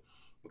position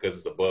because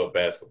it's above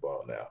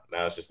basketball now.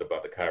 Now it's just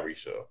about the Kyrie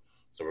show.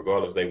 So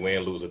regardless if they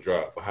win, lose, or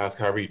drop, but how's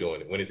Kyrie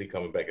doing it? When is he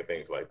coming back and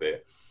things like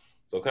that?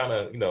 So kind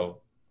of,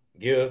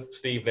 give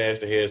Steve Nash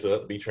the heads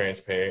up, be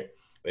transparent.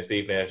 And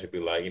Steve Nash would be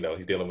like,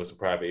 he's dealing with some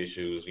private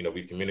issues.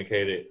 We've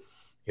communicated.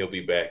 He'll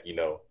be back,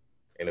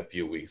 in a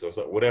few weeks or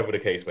so, whatever the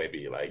case may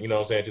be. Like, you know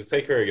what I'm saying? Just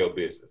take care of your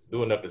business.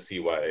 Do enough to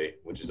CYA,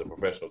 which is a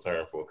professional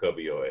term for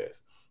cover your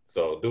ass.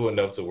 So do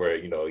enough to where,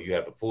 you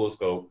have the full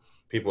scope.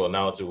 People are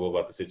knowledgeable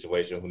about the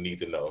situation who need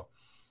to know.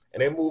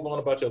 And then move on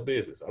about your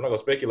business. I'm not going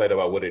to speculate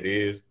about what it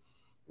is.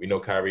 We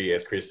know Kyrie,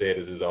 as Chris said,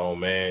 is his own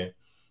man.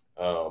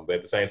 But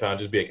at the same time,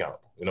 just be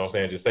accountable. You know what I'm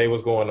saying? Just say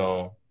what's going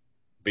on.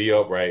 Be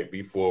upright.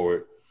 Be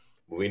forward.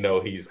 But we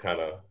know he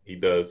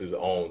does his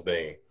own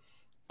thing.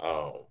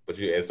 But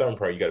at a certain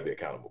point, you got to be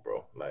accountable,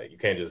 bro. Like, you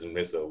can't just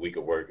miss a week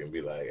of work and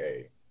be like,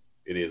 hey,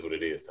 it is what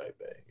it is type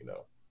thing,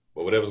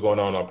 But whatever's going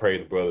on, I pray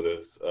the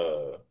brother's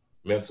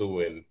mental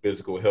and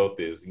physical health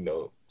is,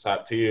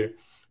 top tier,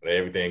 and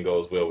everything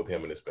goes well with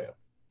him and his family.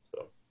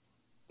 So,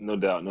 no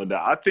doubt.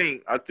 I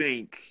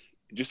think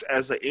just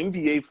as an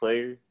NBA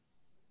player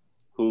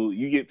who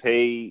you get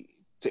paid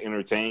to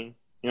entertain,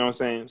 you know what I'm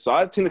saying? So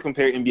I tend to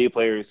compare NBA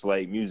players to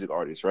like music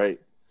artists, right?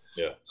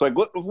 Yeah. So like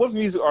what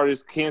music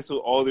artists cancel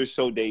all their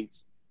show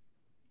dates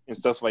and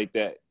stuff like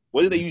that?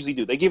 What do they usually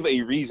do? They give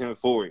a reason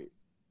for it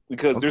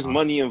because there's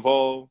money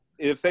involved.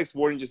 It affects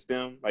more than just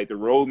them. Like the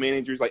road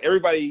managers, like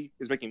everybody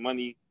is making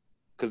money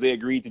because they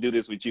agreed to do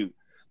this with you.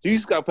 So you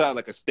just got to put out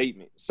like a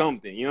statement,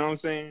 something, you know what I'm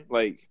saying?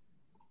 Like,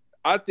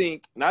 I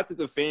think not that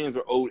the fans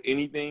are owed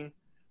anything,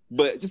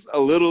 but just a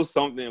little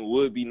something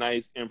would be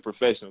nice and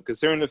professional,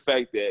 considering the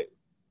fact that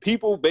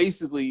people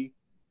basically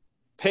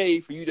pay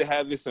for you to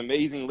have this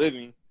amazing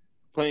living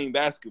playing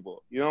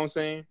basketball. You know what I'm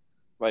saying?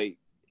 Like,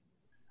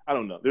 I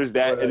don't know. There's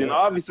that. And then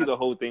obviously the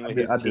whole thing with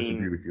his team. I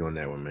disagree with you on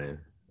that one, man.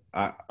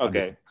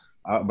 Okay.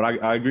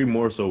 But I agree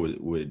more so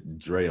with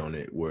Dre on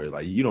it, where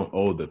like you don't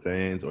owe the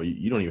fans or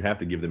you don't even have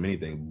to give them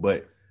anything,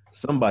 but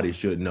somebody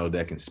should know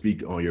that can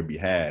speak on your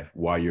behalf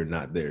while you're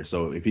not there.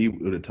 So if he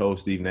would have told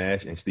Steve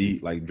Nash, and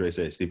Steve, like Dre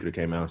said, Steve could have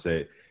came out and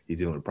said he's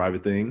dealing with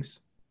private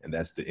things and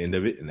that's the end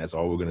of it, and that's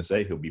all we're gonna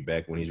say. He'll be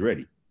back when he's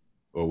ready.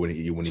 Or when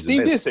he's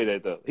Steve did say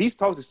that though. He's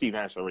talked to Steve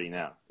Nash already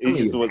now. It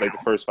just was like the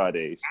first 5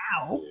 days.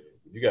 Ow.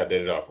 You got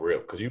that off real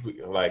because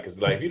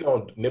if you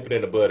don't nip it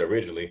in the bud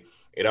originally,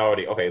 it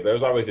already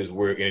there's always this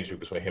weird energy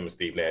between him and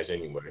Steve Nash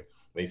anyway.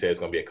 When he said it's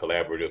gonna be a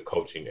collaborative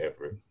coaching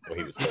effort when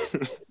he was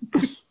first.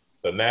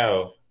 So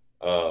now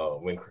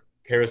when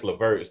Karis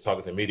LeVert is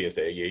talking to media and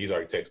saying, yeah, he's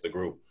already texted the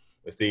group.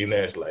 And Steve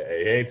Nash like,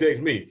 hey, he ain't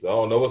text me, so I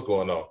don't know what's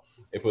going on.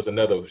 It puts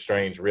another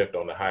strange rift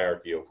on the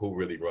hierarchy of who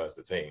really runs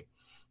the team.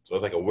 So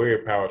it's like a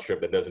weird power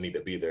trip that doesn't need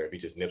to be there if he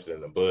just nips it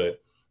in the bud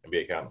and be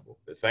accountable.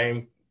 The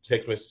same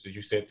text message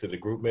you sent to the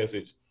group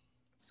message,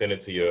 send it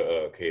to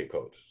your head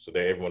coach so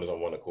that everyone is on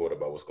one accord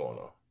about what's going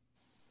on.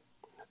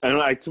 And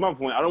like to my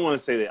point, I don't want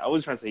to say that I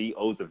wasn't trying to say he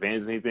owes the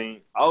fans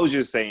anything. I was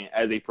just saying,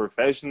 as a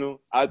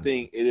professional, I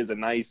think it is a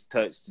nice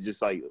touch to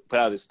just like put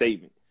out a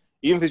statement,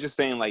 even if it's just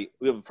saying like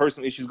we have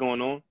personal issues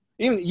going on.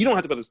 Even you don't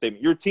have to put a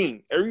statement. Your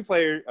team, every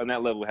player on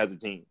that level has a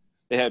team.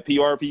 They have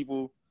PR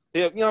people.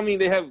 They have,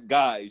 They have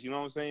guys. You know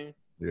what I'm saying?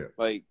 Yeah.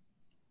 Like,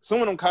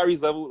 someone on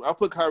Kyrie's level, I'll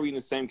put Kyrie in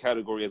the same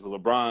category as the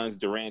LeBrons,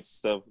 Durant's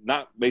stuff,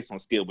 not based on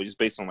skill, but just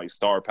based on like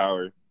star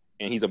power,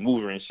 and he's a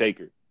mover and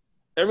shaker.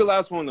 Every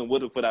last one of them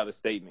would have put out a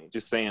statement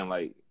just saying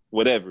like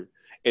whatever.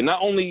 And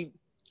not only,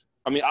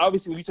 I mean,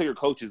 obviously when you tell your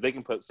coaches, they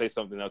can say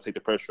something that'll take the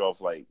pressure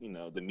off, like, you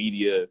know, the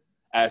media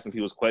asking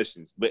people's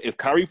questions. But if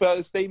Kyrie put out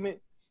a statement,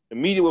 the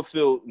media would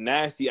feel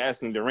nasty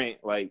asking Durant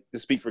like to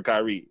speak for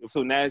Kyrie. It would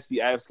feel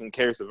nasty asking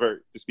Karis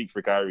LeVert to speak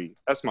for Kyrie.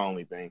 That's my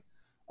only thing.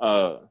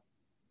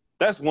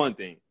 That's one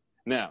thing.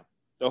 Now,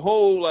 the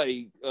whole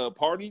like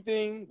party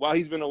thing while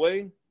he's been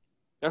away,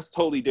 that's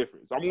totally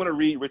different. So I'm going to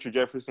read Richard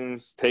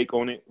Jefferson's take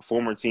on it,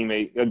 former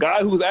teammate, a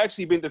guy who's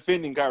actually been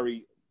defending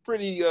Kyrie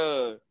pretty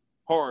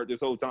hard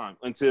this whole time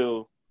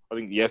until I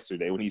think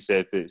yesterday when he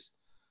said this.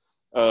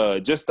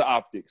 Just the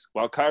optics.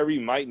 While Kyrie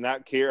might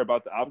not care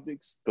about the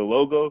optics, the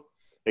logo,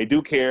 they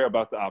do care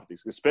about the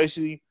optics,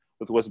 especially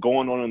with what's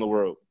going on in the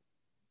world.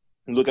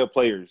 And look at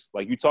players.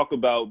 Like you talk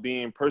about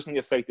being personally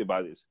affected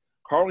by this.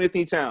 Karl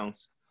Anthony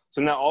Towns.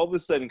 So now all of a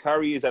sudden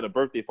Kyrie is at a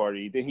birthday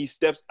party. Then he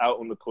steps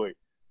out on the court.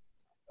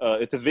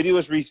 If the video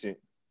is recent,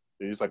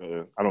 it's like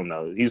I don't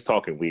know. He's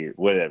talking weird,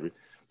 whatever.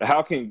 But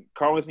how can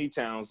Karl Anthony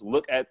Towns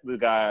look at the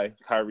guy,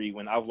 Kyrie,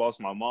 when I've lost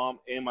my mom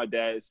and my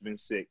dad's been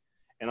sick,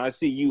 and I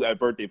see you at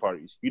birthday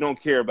parties? You don't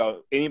care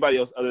about anybody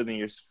else other than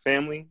your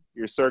family,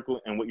 your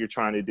circle, and what you're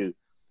trying to do.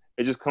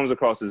 It just comes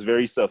across as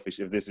very selfish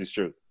if this is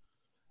true.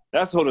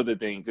 That's sort of the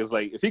thing. Because,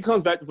 like, if he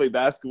comes back to play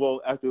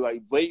basketball after,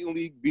 like,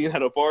 blatantly being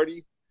at a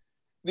party,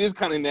 it is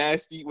kind of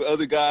nasty with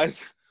other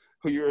guys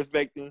who you're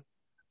affecting.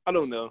 I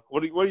don't know.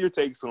 What are your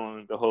takes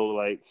on the whole,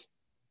 like,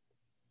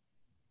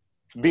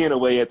 being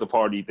away at the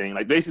party thing?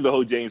 Like, basically the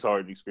whole James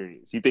Harden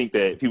experience. You think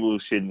that people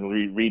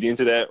shouldn't read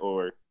into that,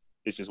 or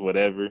it's just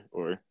whatever?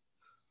 Or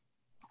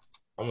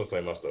I'm going to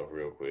say my stuff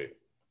real quick.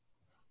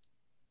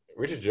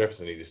 Richard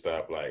Jefferson needs to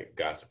stop, like,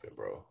 gossiping,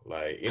 bro.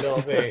 Like, you know what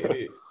I'm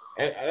saying?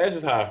 And that's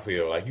just how I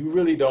feel. Like, you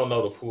really don't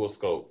know the full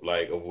scope,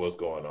 like, of what's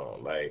going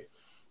on. Like,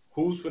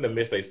 who's finna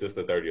miss their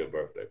sister's 30th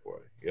birthday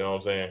party? You know what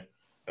I'm saying?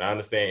 And I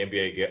understand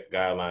NBA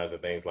guidelines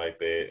and things like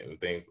that and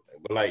things.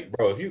 But, like,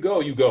 bro, if you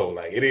go, you go.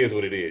 Like, it is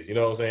what it is. You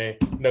know what I'm saying?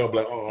 No,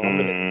 like, oh, I'm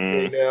in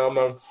the NBA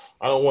now.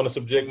 I don't want to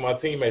subject my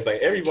teammates.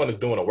 Like, everyone is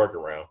doing a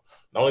workaround.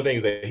 The only thing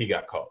is that he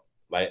got caught.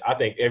 Like, I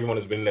think everyone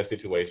has been in that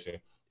situation.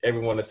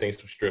 Everyone has seen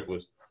some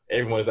strippers.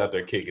 Everyone is out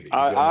there kicking it.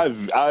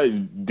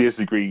 I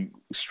disagree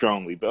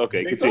strongly, but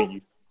okay, continue.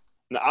 So?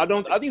 No, I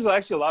don't. I think there's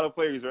actually a lot of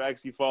players are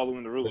actually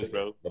following the rules,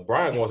 bro.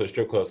 LeBron going to the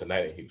strip club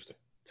tonight in Houston.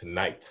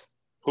 Tonight.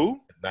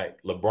 Who? Tonight.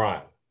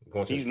 LeBron.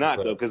 He's not,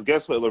 though, because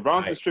guess what?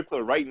 LeBron's the strip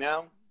club right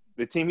now.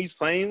 The team he's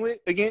playing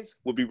against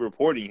will be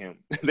reporting him.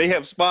 They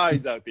have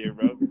spies out there,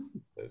 bro.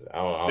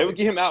 They would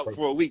get him out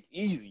for a week,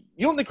 easy.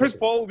 You don't think Chris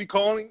Paul will be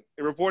calling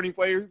and reporting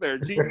players that are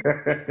cheating?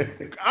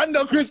 I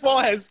know Chris Paul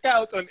has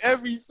scouts on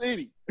every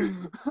city.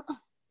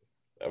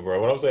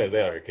 Bro, what I'm saying is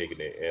they out here kicking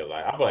it. And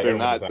like, I feel like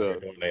everyone's out here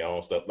doing their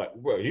own stuff. Like,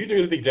 bro, you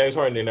really think James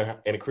Harden in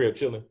the crib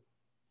chilling?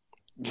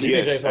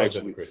 Yes,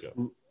 actually.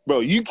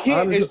 Bro, you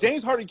can't. If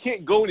James Harden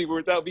can't go anywhere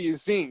without being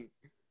seen.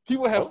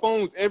 People have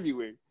phones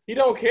everywhere. He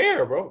don't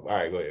care, bro. All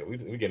right, go ahead.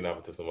 We getting off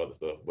into some other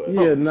stuff, but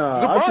yeah,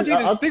 nah. LeBron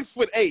James is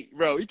 6'8",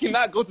 bro. He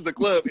cannot go to the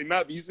club and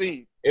not be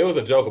seen. It was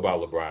a joke about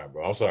LeBron,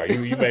 bro. I'm sorry,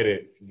 you made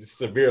it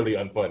severely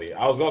unfunny.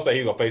 I was gonna say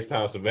he was gonna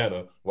FaceTime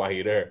Savannah while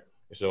he there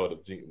and show it,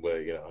 but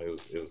you know, it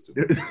was too.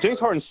 James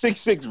Harden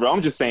 6'6", bro.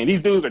 I'm just saying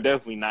these dudes are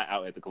definitely not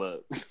out at the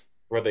club.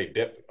 Were they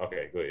definitely?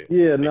 Okay, go ahead.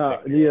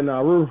 Yeah,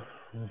 nah.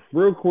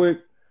 Real quick,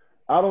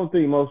 I don't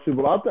think most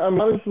people.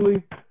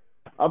 Honestly.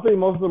 I think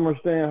most of them are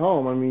staying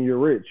home. I mean, you're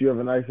rich. You have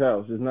a nice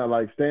house. It's not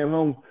like staying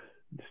home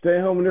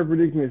in their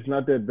predicament is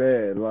not that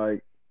bad.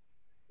 Like,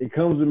 it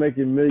comes to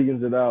making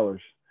millions of dollars.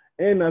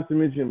 And not to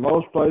mention,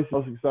 most places,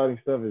 most exciting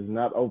stuff is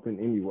not open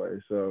anyway.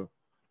 So,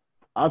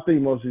 I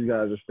think most of these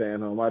guys are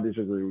staying home. I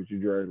disagree with you,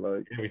 Dre.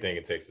 Like, everything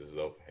in Texas is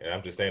open. And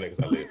I'm just saying it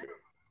because I live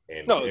here.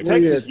 And no,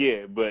 Texas,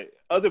 yeah. But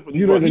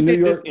he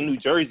did this in New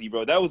Jersey,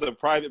 bro. That was a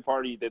private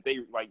party that they,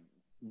 like,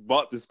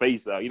 bought the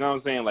space out. You know what I'm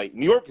saying? Like,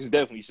 New York is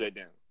definitely shut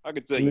down. I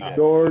can tell you. New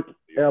York,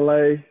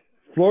 LA,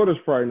 Florida's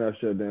probably not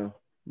shut down.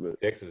 But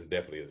Texas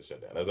definitely is a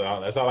shutdown.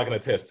 That's all I can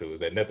attest to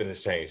is that nothing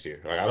has changed here.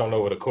 Like, I don't know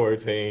what a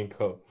quarantine,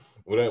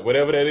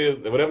 whatever that is,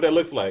 whatever that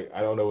looks like. I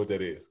don't know what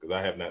that is because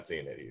I have not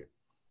seen that here.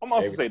 I'm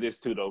also say this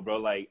too, though, bro.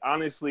 Like,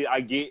 honestly, I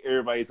get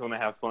everybody's gonna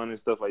have fun and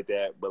stuff like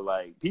that, but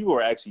like, people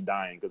are actually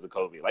dying because of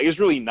COVID. Like, it's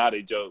really not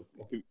a joke.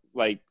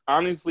 Like,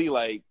 honestly,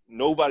 like,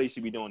 nobody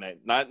should be doing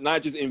that.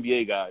 Not just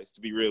NBA guys.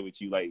 To be real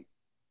with you, like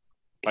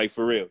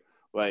for real.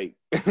 Like,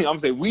 I'm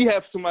saying we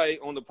have somebody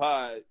on the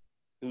pod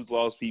who's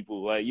lost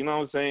people. Like, you know what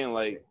I'm saying?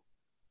 Like,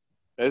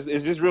 it's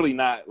just really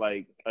not,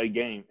 like, a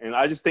game. And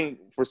I just think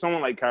for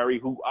someone like Kyrie,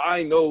 who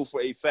I know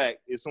for a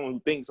fact is someone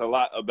who thinks a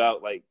lot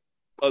about, like,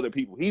 other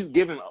people. He's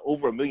given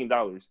over $1 million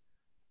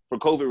for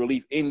COVID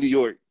relief in New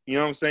York. You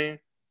know what I'm saying?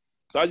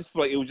 So I just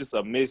feel like it was just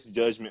a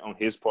misjudgment on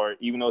his part,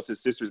 even though it's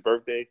his sister's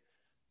birthday.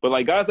 But,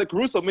 like, guys like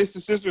Caruso missed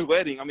his sister's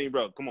wedding. I mean,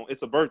 bro, come on.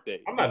 It's a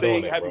birthday. I'm not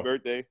saying happy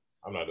birthday.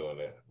 I'm not doing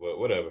that. But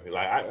whatever.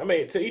 Like I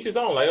mean, to each his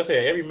own. Like I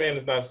said, every man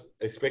is not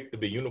expected to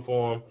be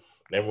uniform.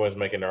 And everyone's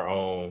making their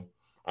own.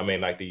 I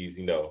mean, like these,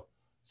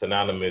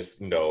 synonymous,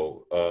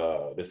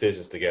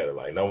 decisions together.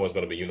 Like no one's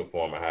going to be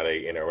uniform in how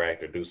they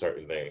interact or do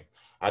certain things.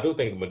 I do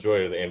think the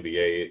majority of the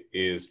NBA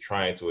is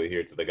trying to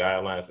adhere to the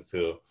guidelines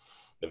until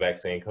the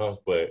vaccine comes.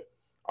 But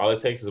all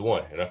it takes is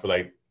one. And I feel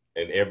like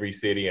in every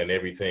city and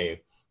every team,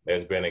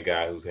 there's been a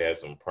guy who's had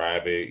some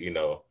private,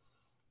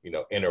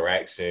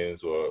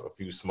 interactions or a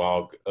few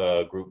small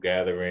group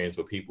gatherings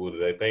with people that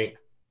they think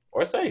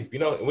are safe.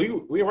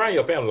 We around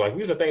your family. Like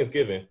we used to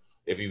Thanksgiving,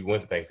 if you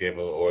went to Thanksgiving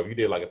or if you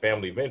did like a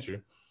family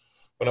venture.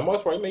 For the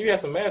most part, you had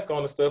some mask on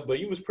and stuff, but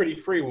you was pretty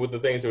free with the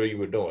things that you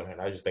were doing. And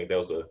I just think that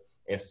was an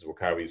instance where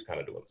Kyrie was kind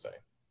of doing the same.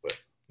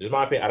 But just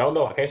my opinion. I don't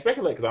know. I can't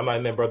speculate because I'm not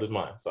in that brother's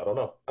mind. So I don't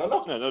know.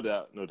 No,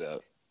 no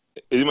doubt.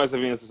 Is you might have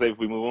anything to say if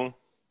we move on?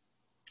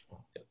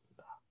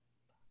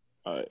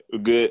 All right, we're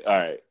good. All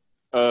right.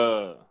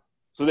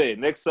 So the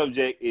next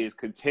subject is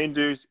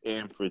contenders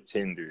and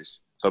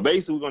pretenders. So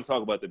basically, we're going to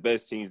talk about the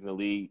best teams in the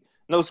league.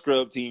 No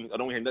scrub teams. I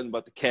don't want to hear nothing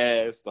about the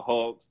Cavs, the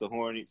Hawks, the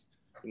Hornets.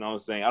 You know what I'm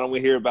saying? I don't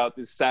want to hear about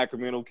this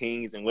Sacramento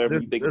Kings and whatever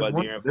you think about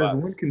De'Aaron Fox.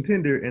 There's one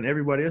contender and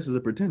everybody else is a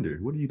pretender.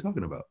 What are you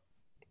talking about?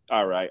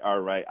 All right.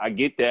 I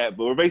get that,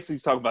 but we're basically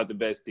talking about the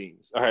best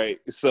teams. All right.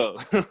 So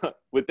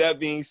with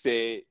that being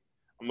said,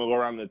 I'm going to go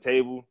around the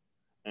table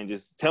and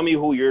just tell me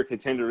who your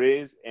contender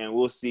is, and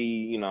we'll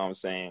see,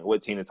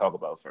 what team to talk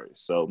about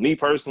first. So me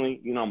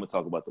personally, I'm going to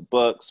talk about the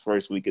Bucks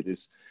first week of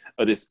this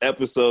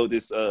episode,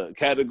 this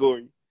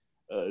category.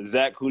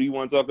 Zach, who do you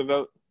want to talk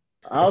about?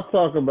 I'll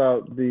talk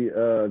about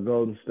the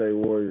Golden State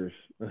Warriors.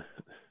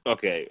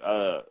 Okay.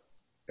 I'm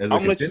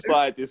going to let you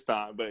slide this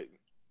time, but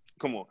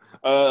come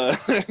on.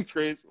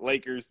 Chris,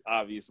 Lakers,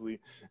 obviously.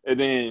 And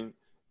then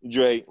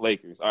Dre,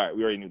 Lakers. All right,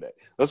 we already knew that.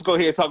 Let's go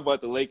ahead and talk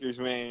about the Lakers,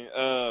 man.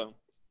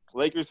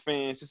 Lakers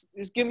fans,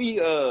 just give me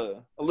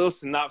a little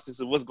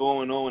synopsis of what's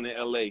going on in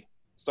L.A.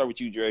 Start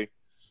with you, Dre.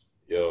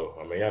 Yo,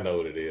 I mean, I know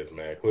what it is,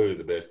 man. Clearly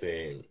the best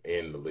team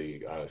in the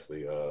league,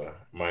 honestly.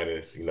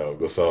 Minus,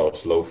 Gasol,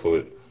 slow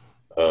foot.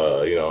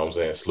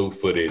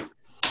 Slew-footed,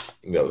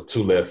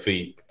 2 left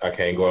feet. I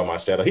can't go on my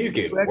shadow. He's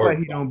getting worked. Like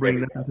he don't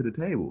bring nothing to the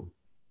table.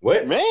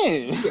 What?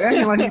 Man. You're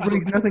acting like he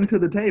brings nothing to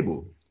the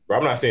table. Bro,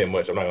 I'm not saying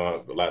much. I'm not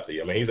going to lie to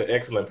you. I mean, he's an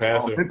excellent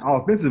passer.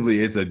 Offensively,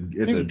 he's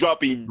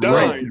dropping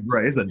dimes.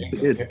 Right, it's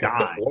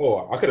dimes.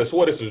 Oh, I could have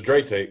swore this was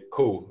Dre take.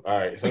 Cool. All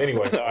right. So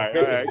anyway. all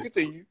right.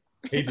 Continue.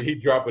 He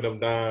dropping them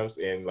dimes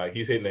and like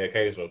he's hitting the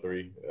occasional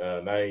 3.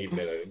 Not even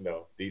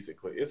a decent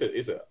clip.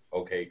 It's a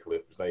okay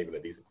clip. It's not even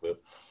a decent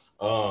clip.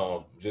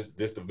 Just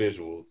the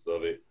visuals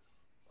of it.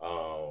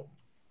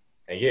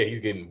 And yeah, he's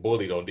getting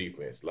bullied on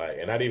defense. Like,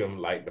 and not even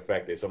like the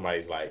fact that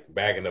somebody's like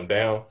bagging him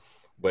down,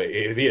 but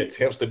if he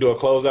attempts to do a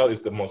closeout,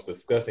 it's the most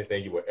disgusting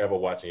thing you will ever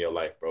watch in your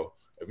life, bro.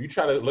 If you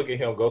try to look at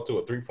him go to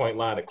a 3-point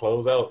line to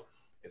close out,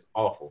 it's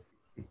awful.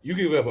 You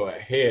give him a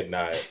head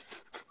nod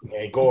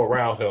and go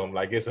around him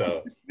like it's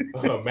a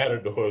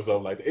matador or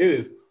something like that. It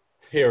is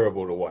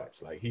terrible to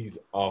watch. Like he's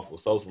awful,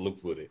 so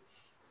slew-footed.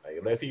 Like,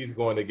 unless he's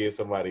going to get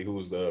somebody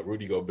who's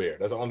Rudy Gobert.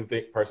 That's the only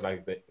person I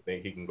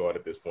think he can guard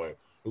at this point,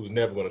 who's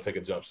never going to take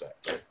a jump shot.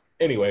 So,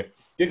 anyway,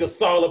 get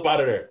Gasol up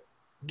out of there.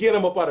 Get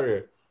him up out of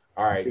there.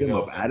 All right. Get him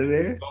up out of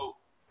there?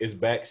 Is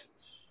back.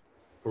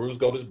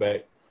 Caruso is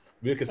back.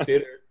 We'll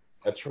consider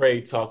a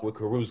trade talk with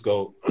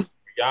Caruso,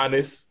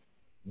 Giannis,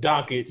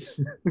 Doncic,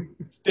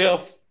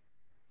 Steph.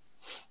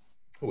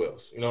 Who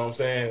else? You know what I'm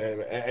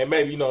saying? And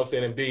maybe,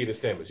 Embiid and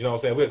Simmons. You know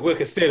what I'm saying? We'll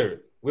consider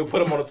it. We'll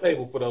put them on the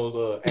table for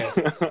those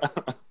answers.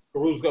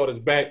 Caruso is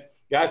back.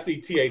 Yeah, I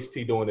see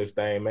THT doing this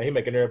thing, man. He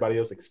making everybody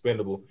else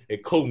expendable,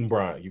 including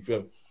Bron. You feel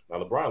me?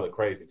 Now, LeBron look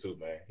crazy too,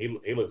 man.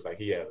 He looks like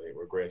he hasn't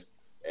regressed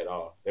at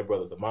all. That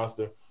brother's a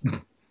monster.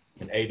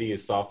 And AD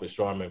is soft as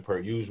Charmin per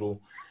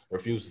usual,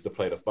 refuses to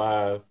play the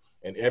 5.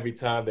 And every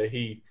time that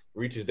he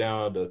reaches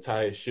down to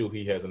tie his shoe,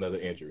 he has another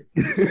injury.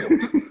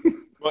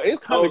 Well,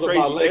 it's kind of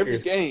crazy every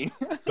game.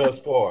 Thus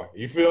far.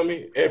 You feel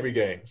me? Every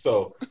game.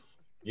 So,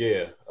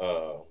 yeah,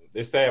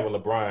 it's sad when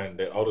LeBron,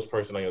 the oldest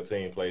person on your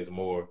team, plays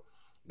more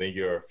than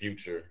your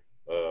future,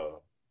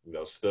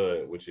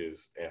 stud, which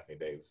is Anthony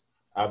Davis.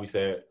 I'll be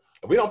sad.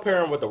 If we don't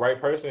pair him with the right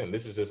person,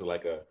 this is just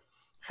like a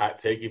hot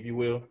take, if you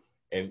will.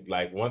 And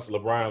like once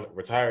LeBron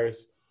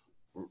retires,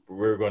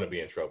 we're going to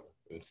be in trouble,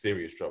 in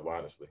serious trouble,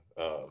 honestly.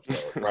 So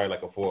probably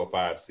like a 4 or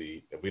 5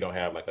 seed if we don't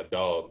have like a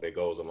dog that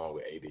goes along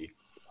with AD.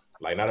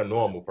 Like not a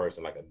normal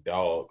person, like a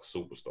dog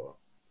superstar.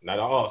 Not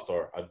an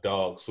all-star, a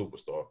dog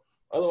superstar.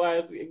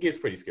 Otherwise, it gets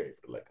pretty scary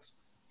for the Lakers.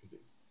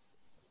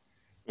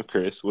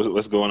 Chris,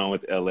 what's going on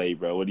with LA,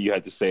 bro? What do you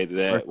have to say to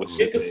that?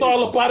 Get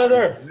Gasol up out of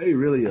there. They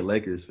really a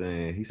Lakers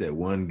fan. He said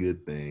one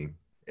good thing.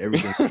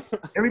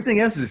 Everything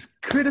else is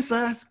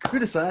criticize.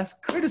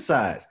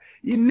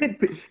 You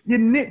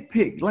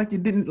nitpick like you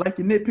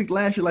nitpicked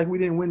last year, like we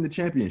didn't win the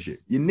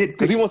championship. You nitpick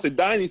because he wants a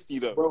dynasty,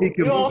 though. Bro, you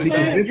know what I'm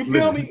saying? You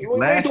feel me?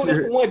 We ain't doing this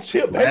for one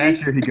chip, baby.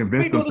 Last year he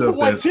convinced himself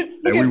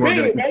that we weren't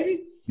going to.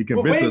 Baby. He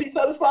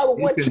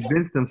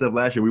convinced himself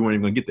last year we weren't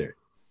even going to get there,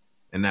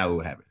 and now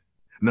what happened?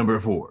 Number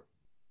 4.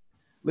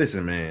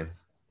 Listen, man.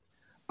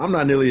 I'm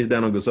not nearly as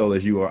down on Gasol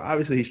as you are.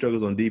 Obviously, he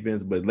struggles on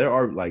defense, but there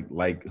are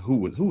like who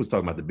was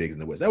talking about the bigs in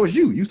the West? That was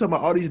you. You was talking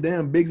about all these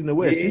damn bigs in the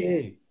West.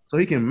 Yeah. So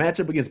he can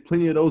match up against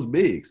plenty of those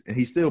bigs, and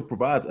he still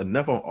provides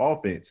enough on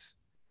offense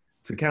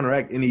to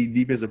counteract any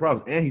defensive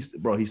problems. And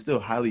he's still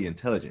highly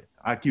intelligent.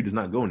 IQ does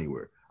not go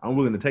anywhere. I'm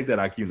willing to take that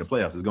IQ in the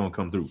playoffs. It's gonna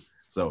come through.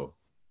 So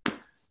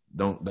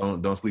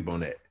don't sleep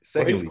on that.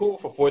 Secondly, he's cool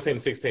for 14 to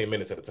 16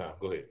 minutes at a time.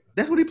 Go ahead.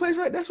 That's what he plays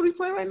right. That's what he's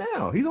playing right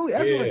now. He's only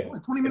after 20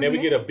 minutes. And then we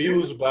get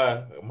abused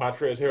by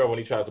Montrezl Harrell when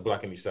he tries to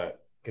block any shot.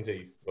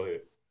 Continue. Go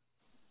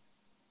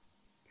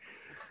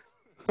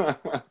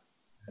ahead.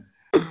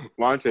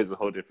 Montrezl is a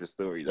whole different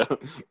story, though.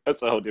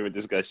 That's a whole different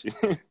discussion.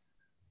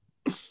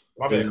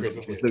 We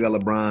still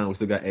got LeBron. We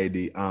still got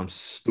AD. I'm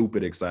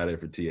stupid excited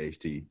for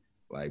THT.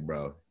 Like,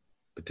 bro,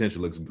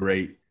 potential looks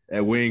great.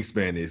 That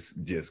wingspan is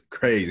just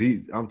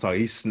crazy.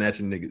 He's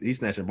snatching niggas. He's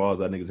snatching balls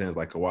out of niggas' hands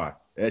like Kawhi.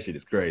 That shit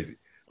is crazy.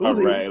 All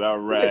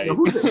right.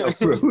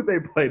 Who they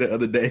play the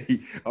other day?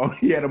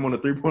 He had him on the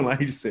 3-point line.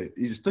 He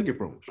just took it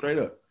from him straight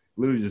up.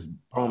 Literally just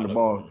palmed the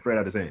ball straight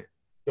out his hand.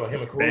 So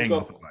him and Bang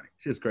on somebody.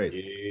 Shit's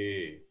crazy.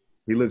 Yeah.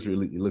 He looks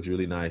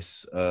really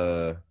nice.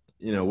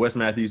 Wes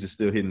Matthews is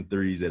still hitting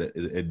threes at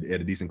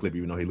a decent clip,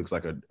 even though he looks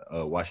like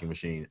a washing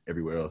machine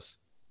everywhere else.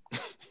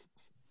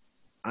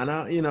 I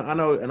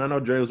know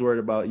Dre was worried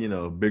about,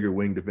 bigger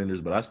wing defenders,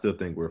 but I still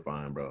think we're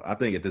fine, bro. I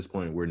think at this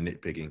point we're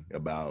nitpicking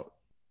about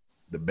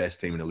the best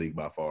team in the league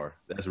by far.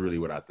 That's really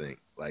what I think.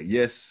 Like,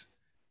 yes,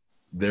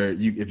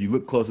 if you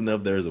look close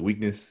enough, there's a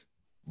weakness,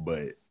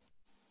 but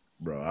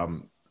bro,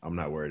 I'm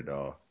not worried at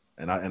all.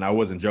 And I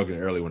wasn't joking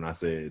earlier when I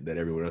said that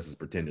everyone else is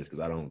pretenders,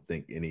 because I don't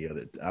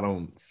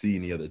see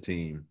any other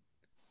team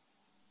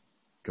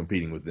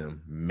competing with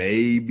them.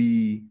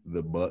 Maybe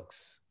the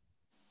Bucks,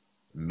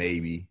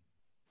 maybe.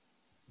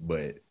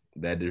 But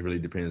that really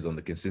depends on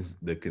the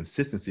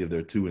consistency of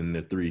their 2 and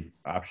their 3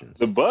 options.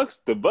 The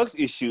Bucks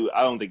issue,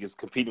 I don't think is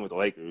competing with the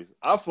Lakers.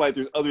 I feel like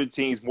there's other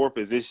teams more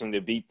positioned to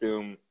beat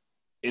them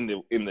in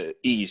the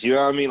East. You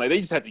know what I mean? Like, they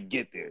just have to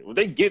get there. When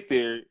they get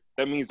there,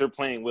 that means they're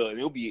playing well, and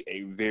it'll be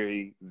a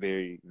very,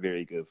 very,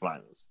 very good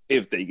finals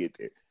if they get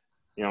there.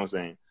 You know what I'm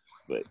saying?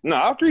 But no,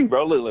 I agree,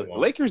 bro. Look,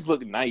 Lakers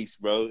look nice,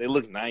 bro. They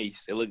look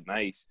nice.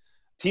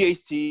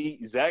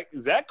 THT,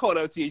 Zach called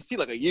out THT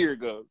like a year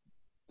ago,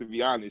 to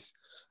be honest.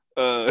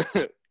 But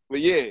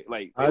yeah,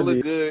 like, they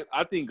look good.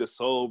 I think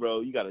Gasol,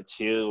 bro, you gotta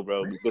chill,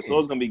 bro.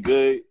 Gasol's gonna be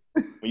good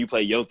when you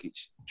play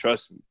Jokic.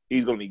 Trust me,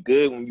 he's gonna be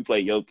good when you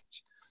play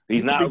Jokic.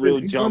 He's not real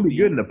jumpy. He's gonna be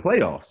good in the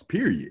playoffs.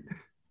 Period.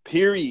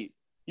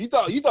 You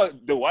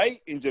thought Dwight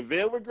and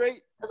JaVale were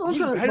great?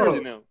 He's better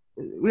than them.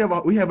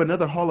 We have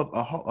another Hall of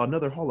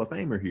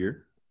Famer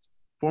here,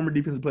 former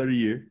defensive player of the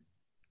year.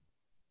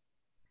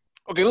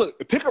 Okay, look,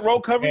 pick and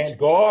roll coverage. And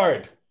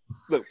guard.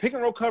 Look, pick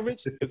and roll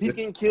coverage. If he's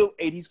getting killed,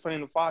 AD's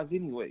playing the 5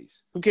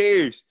 anyways. Who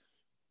cares?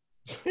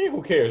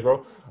 Who cares,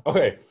 bro?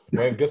 Okay,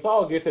 when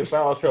Gasol gets in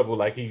foul trouble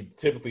like he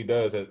typically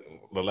does at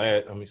the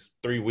last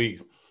 3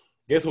 weeks,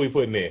 guess who we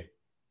putting in?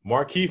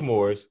 Markieff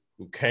Morris,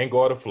 who can't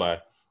guard a fly.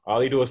 All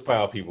he do is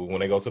foul people when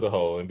they go to the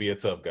hole and be a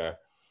tough guy.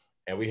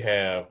 And we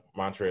have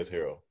Montrezl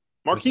Harrell.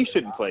 Markieff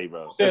shouldn't play,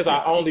 bro. Says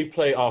I only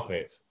play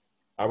offense.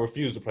 I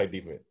refuse to play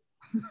defense.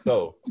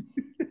 So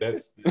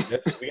that's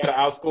we got to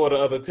outscore the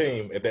other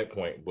team at that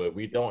point. But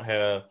we don't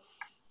have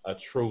a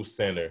true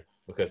center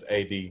because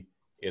AD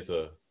is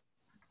I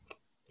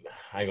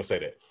ain't gonna say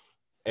that.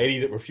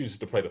 AD refuses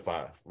to play the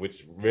 5,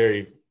 which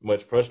very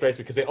much frustrates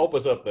me because it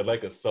opens up the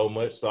Lakers so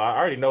much. So I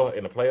already know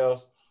in the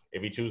playoffs,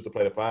 if he chooses to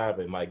play the 5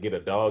 and like get a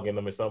dog in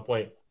them at some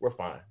point, we're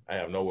fine. I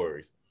have no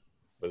worries.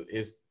 But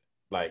it's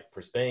like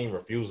pristine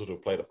refusal to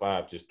play the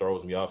 5 just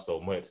throws me off so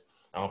much.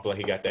 I don't feel like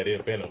he got that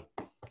in him.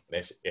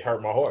 It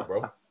hurt my heart,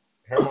 bro. It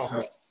hurt my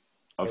heart.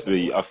 I feel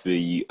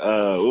you.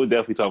 We'll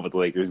definitely talk about the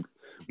Lakers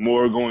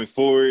more going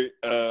forward.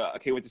 I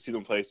can't wait to see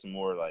them play some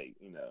more, like,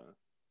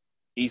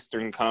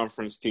 Eastern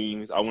Conference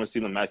teams. I want to see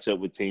them match up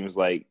with teams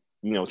like,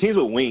 teams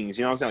with wings.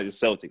 You know what I'm saying? Like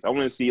the Celtics. I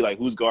want to see like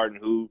who's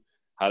guarding who,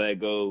 how that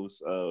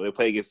goes. They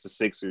play against the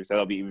Sixers.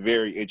 That'll be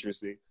very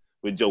interesting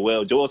with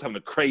Joel. Joel's having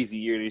a crazy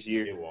year this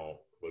year. It won't,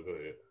 but go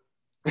ahead.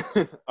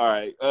 All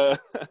right.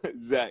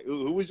 Zach,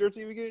 who was your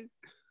team again?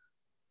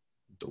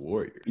 The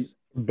Warriors.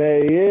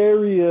 Bay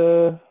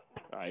Area.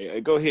 All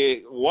right, go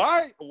ahead.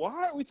 Why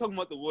are we talking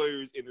about the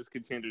Warriors in this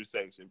contender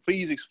section?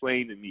 Please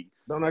explain to me.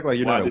 Don't act like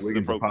you're not a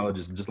Wiggins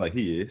apologist just like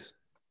he is.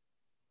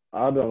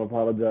 I don't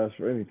apologize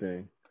for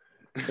anything.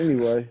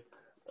 Anyway,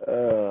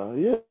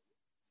 yeah.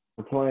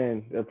 They're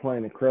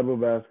playing incredible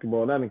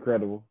basketball. Not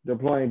incredible. They're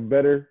playing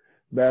better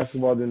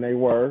basketball than they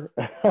were.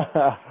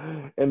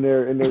 and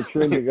they're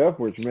trending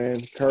upwards,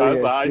 man.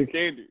 That's a high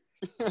standard.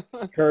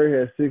 Curry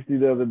had 60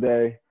 the other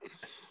day.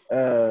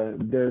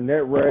 Their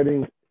net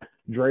rating,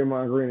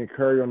 Draymond Green and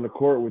Curry on the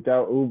court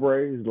without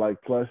Oubre is like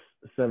plus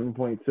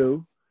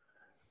 7.2.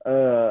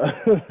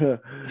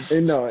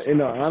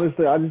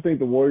 Honestly, I just think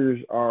the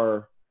Warriors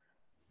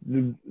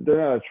they're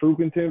not a true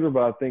contender,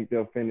 but I think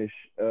they'll finish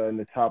in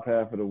the top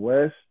half of the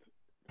West.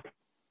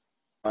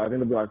 I think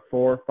they'll be like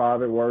 4 or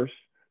 5 at worst.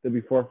 They'll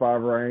be 4 or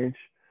 5 range.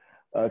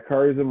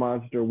 Curry's a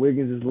monster.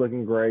 Wiggins is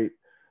looking great.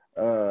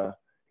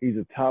 He's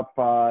a top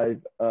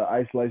 5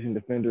 isolation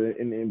defender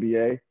in the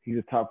NBA. He's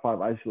a top 5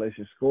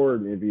 isolation scorer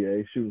in the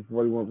NBA, shooting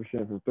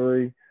 41% from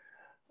 3.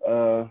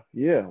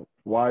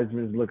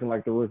 Wiseman's looking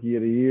like the rookie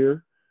of the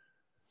year.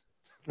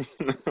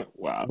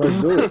 Wow. Let's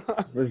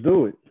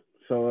do it.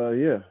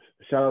 So,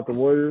 shout out the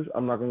Warriors.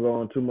 I'm not going to go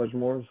on too much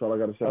more. That's all I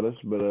got to say this,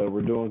 but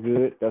we're doing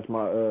good. That's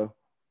my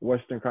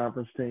Western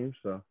Conference team.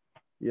 So,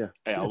 yeah.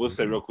 Hey, I will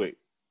say real quick.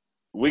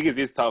 Wiggins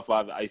is top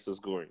 5 in ISO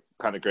scoring.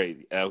 Kind of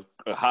crazy. A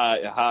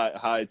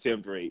high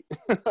attempt rate.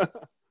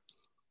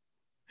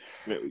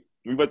 You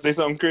about to say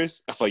something,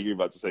 Chris? I feel like you're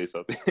about to say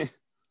something.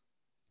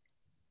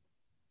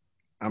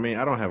 I mean,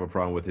 I don't have a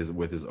problem with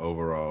his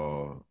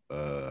overall,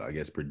 I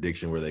guess,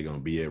 prediction where they're going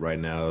to be at right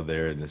now.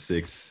 They're in the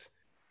 6th.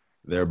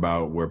 They're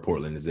about where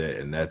Portland is at,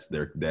 and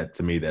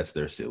to me, that's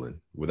their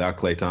ceiling. Without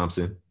Klay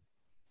Thompson,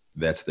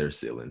 that's their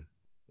ceiling.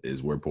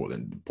 Is where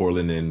Portland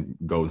and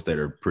Golden State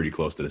are pretty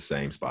close to the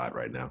same spot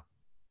right now.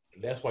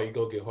 That's why you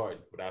go get Harden.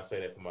 But I'll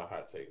say that for my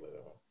hot take later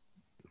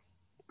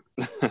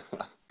on.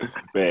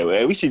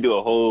 Man, we should do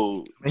a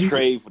whole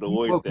trade for the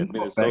Warriors that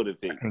Minnesota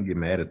pick. I can't get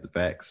mad at the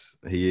facts.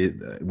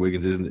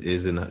 Wiggins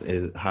is in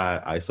a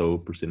high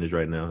ISO percentage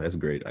right now. That's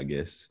great, I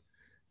guess.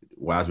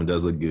 Wiseman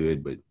does look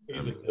good, but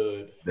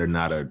they're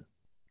not a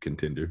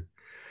contender.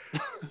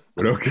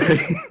 But okay.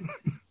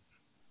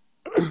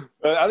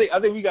 I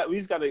think we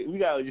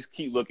gotta just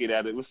keep looking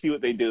at it. We'll see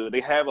what they do. They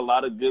have a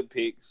lot of good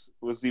picks.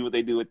 We'll see what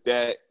they do with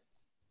that.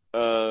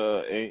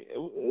 And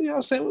you know what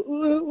I'm saying?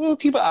 We'll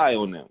keep an eye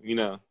on them,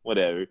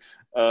 whatever.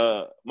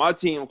 My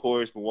team, of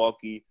course,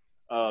 Milwaukee.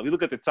 If you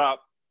look at the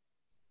top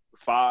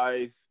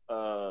 5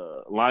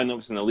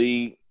 lineups in the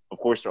league, of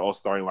course, they're all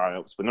starting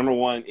lineups. But number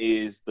 1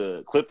 is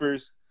the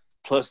Clippers,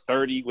 plus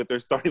 30 with their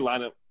starting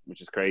lineup,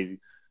 which is crazy.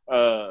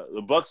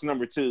 The Bucks,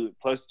 number 2,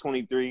 plus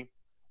 23.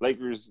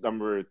 Lakers,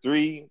 number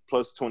 3,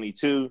 plus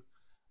 22.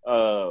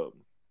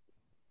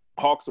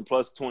 Hawks are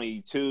plus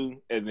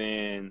 22. And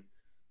then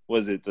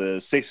the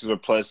Sixers are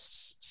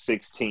plus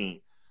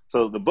 16.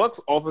 So the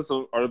Bucks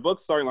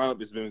starting lineup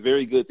has been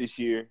very good this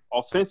year.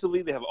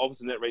 Offensively, they have an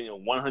offensive net rating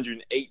of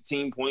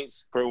 118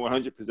 points per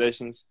 100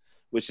 possessions,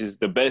 which is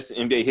the best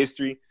in NBA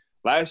history.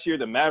 Last year,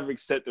 the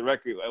Mavericks set the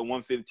record at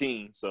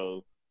 115.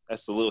 So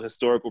that's a little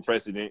historical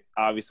precedent.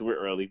 Obviously, we're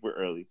early.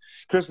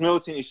 Chris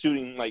Middleton is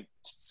shooting like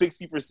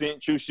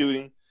 60% true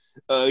shooting.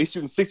 He's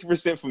shooting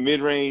 60% from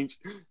mid-range.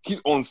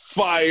 He's on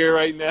fire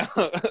right now.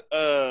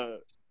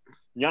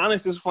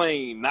 Giannis is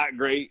playing not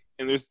great,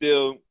 and they're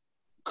still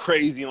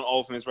crazy on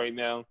offense right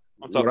now.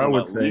 What I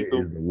would say is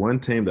the one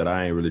team that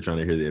I ain't really trying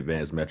to hear the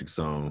advanced metrics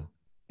on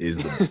is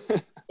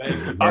the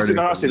I'll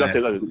say this.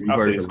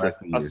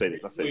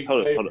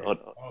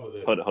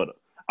 Hold on.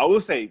 I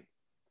will say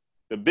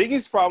the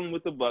biggest problem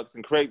with the Bucks,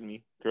 and correct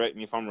me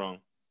if I'm wrong,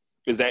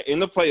 is that in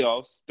the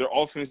playoffs, their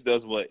offense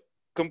does what?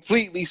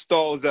 Completely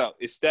stalls out.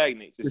 It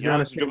stagnates. It's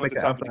Giannis dribbling at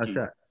the top of the key.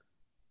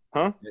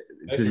 Huh?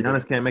 Because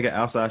Giannis can't make an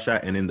outside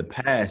shot, and in the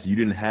past, you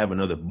didn't have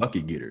another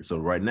bucket getter. So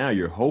right now,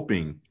 you're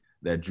hoping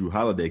that Drew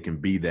Holiday can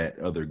be that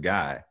other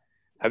guy.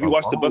 Have you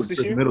watched the Bucks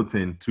this year?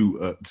 Middleton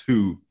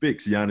to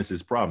fix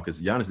Giannis's problem, because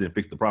Giannis didn't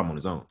fix the problem on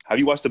his own. Have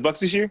you watched the Bucks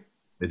this year?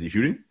 Is he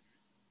shooting?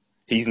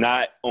 He's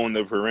not on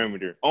the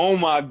perimeter. Oh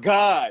my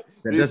God!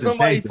 Did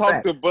somebody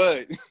talk to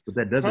Bud? But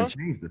that doesn't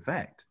change the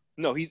fact.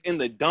 No, he's in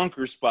the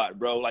dunker spot,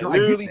 bro. Like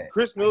literally,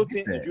 Chris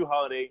Middleton and Drew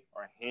Holiday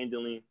are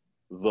handling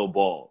the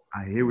ball.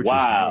 I hear what you're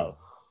saying.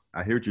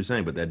 I hear what you're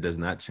saying, but that does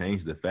not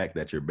change the fact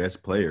that your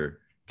best player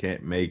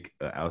can't make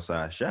an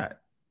outside shot.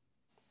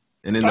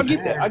 And then I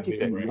get that.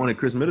 You wanted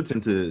Chris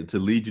Middleton to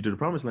lead you to the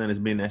promised land as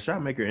being that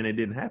shot maker, and it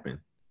didn't happen.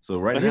 So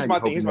now here's my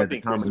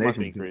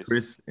thing,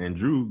 Chris and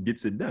Drew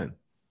gets it done.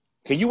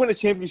 Can you win a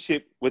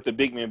championship with the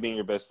big man being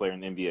your best player in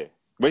the NBA?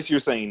 Basically,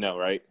 you're saying no,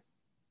 right?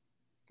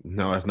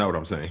 No, that's not what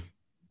I'm saying.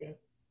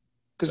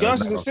 Because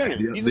Giannis is a center.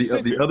 He's a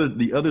center.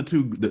 The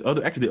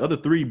other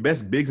 3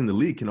 best bigs in the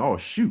league can all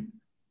shoot,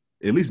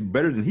 at least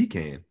better than he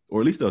can,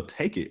 or at least they'll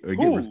take it or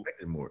get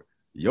respected more.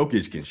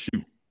 Jokic can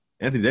shoot.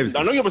 Anthony Davis.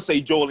 I know you're gonna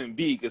say Joel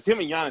Embiid because him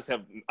and Giannis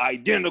have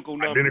identical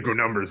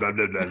numbers.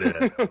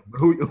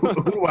 Who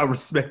do I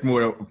respect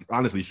more?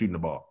 Honestly, shooting the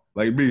ball.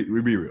 Like, be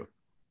real.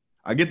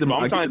 I get them. Bro,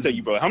 I'm trying to tell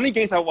you, bro. How many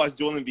games have I watched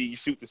Joel Embiid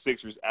shoot the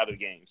Sixers out of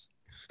games?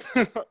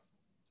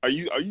 Are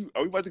we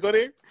about to go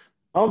there?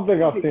 I don't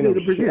think I've seen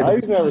him shoot. I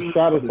used to have a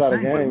shot outside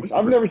of games.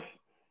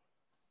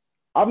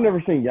 I've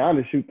never seen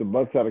Giannis shoot the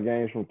Bucks out of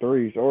games from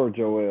threes or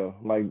Joel.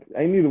 Like,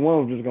 ain't neither one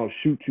of them just gonna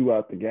shoot you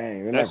out the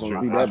game. They're That's not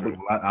gonna gonna be that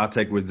big. I'll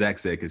take what Zach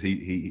said because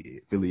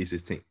Philly is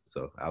his team,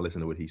 so I'll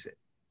listen to what he said.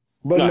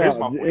 But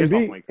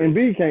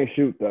Embiid can't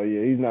shoot though.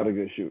 Yeah, he's not a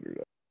good shooter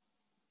though.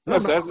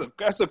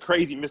 That's a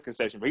crazy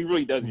misconception, but he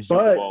really doesn't shoot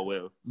the ball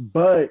well.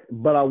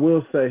 But I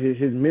will say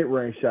his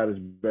mid-range shot is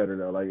better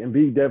though. Like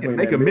Embiid definitely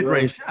make a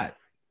mid-range shot.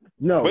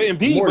 No, but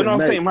Embiid. But I'm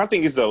saying my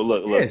thing is though.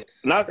 Look,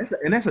 yes, that's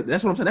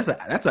what I'm saying.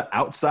 That's an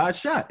outside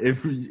shot.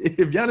 If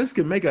Giannis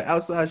can make an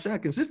outside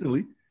shot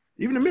consistently,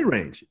 even the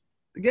mid-range,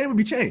 the game would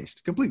be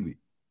changed completely.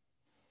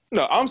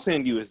 No, I'm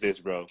saying to you is this,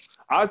 bro.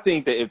 I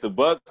think that if the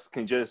Bucks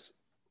can just,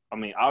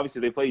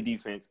 obviously they play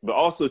defense, but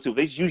also too,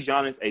 they use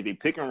Giannis as a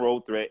pick and roll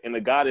threat and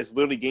a guy that's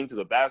literally getting to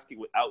the basket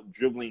without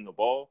dribbling the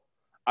ball.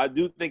 I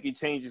do think it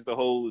changes the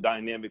whole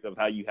dynamic of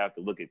how you have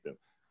to look at them.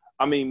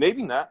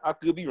 Maybe not. I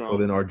could be wrong. Well,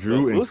 then are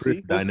Drew and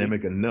Chris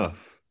dynamic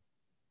enough?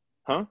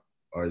 Huh?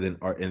 Or then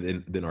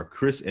are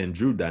Chris and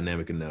Drew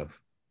dynamic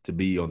enough to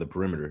be on the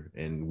perimeter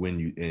and win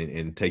you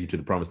and take you to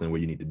the promised land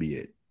where you need to be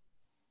at?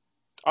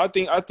 I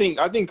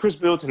think Chris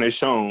Middleton has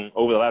shown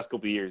over the last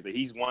couple of years that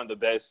he's one of the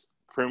best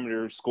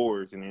perimeter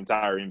scorers in the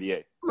entire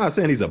NBA. I'm not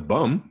saying he's a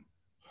bum.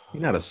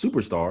 He's not a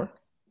superstar.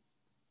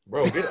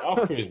 Bro, get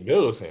off Chris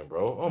Middleton,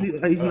 bro.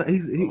 He's a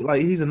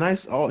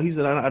nice,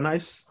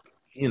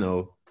 you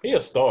know. He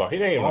a star. He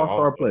ain't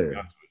all-star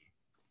player,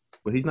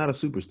 but he's not a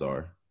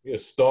superstar. He a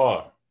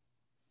star.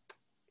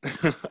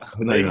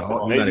 Maybe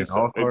so.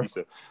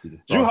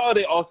 Drew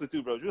Holiday also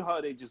too, bro. Drew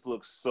Holiday just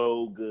looks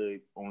so good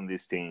on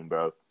this team,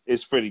 bro.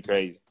 It's pretty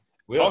crazy.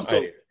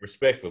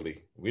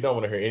 Respectfully, we don't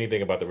want to hear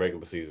anything about the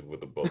regular season with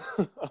the Bucks.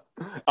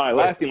 All right,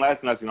 last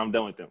thing. I'm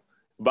done with them.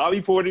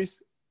 Bobby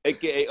Portis,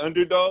 aka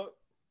Underdog.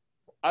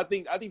 I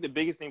think the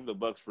biggest thing for the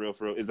Bucks, for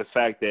real, is the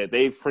fact that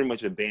they've pretty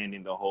much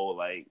abandoned the whole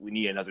we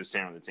need another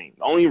center on the team.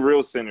 The only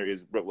real center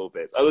is Brook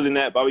Lopez. Other than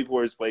that, Bobby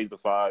Portis plays the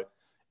 5,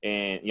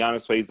 and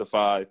Giannis plays the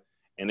 5.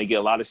 And they get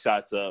a lot of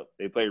shots up.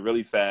 They play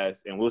really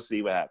fast, and we'll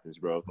see what happens,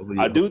 bro.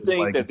 I do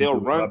think that they'll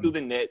run through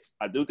the Nets.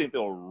 I do think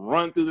they'll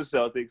run through the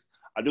Celtics.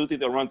 I do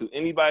think they'll run through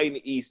anybody in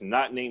the East,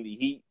 not named the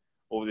Heat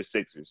over the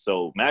Sixers.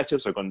 So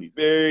matchups are going to be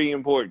very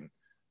important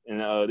in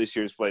this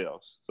year's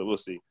playoffs. So we'll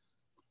see.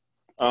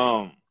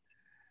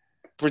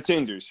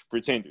 Pretenders.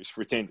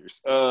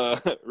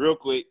 Real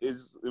quick,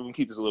 we'll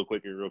keep this a little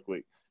quicker. Real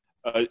quick.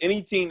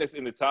 Any team that's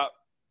in the top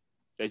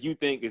that you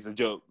think is a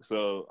joke.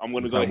 So I'm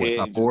going to go ahead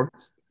and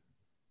just.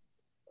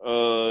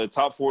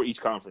 Top 4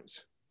 each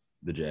conference.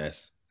 The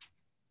Jazz.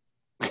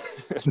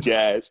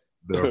 Jazz.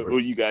 Who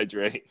you got,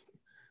 Dre?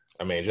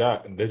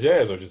 The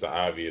Jazz are just an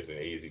obvious and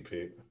easy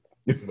pick.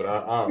 But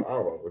I'll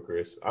roll with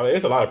Chris.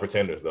 It's a lot of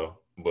pretenders, though.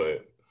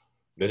 But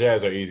the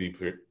Jazz are easy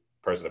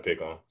person to pick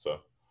on.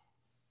 So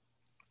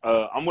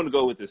I'm going to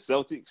go with the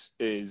Celtics.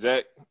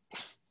 Zach?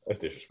 That's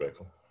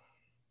disrespectful.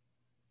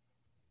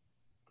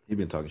 He's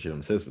been talking shit on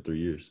the Celtics for 3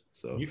 years.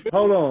 So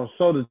hold on.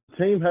 So the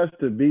team has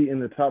to be in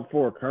the top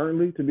 4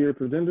 currently to be a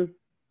pretender?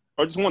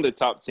 Or just one of the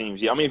top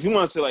teams. Yeah. If you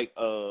want to say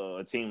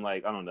a team I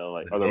don't know,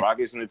 are the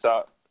Rockets in the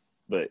top?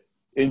 But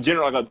in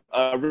general,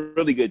 a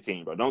really good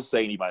team, bro. Don't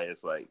say anybody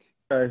that's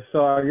Okay,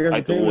 so I guess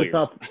a team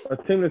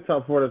in the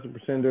top 4 that's a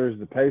pretender is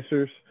the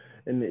Pacers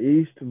in the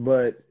East.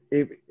 But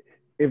if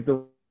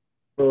the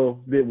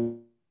bit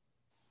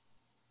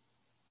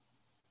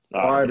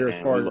wider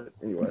as far as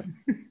anyway.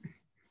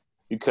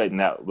 You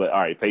cutting out, but all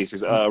right,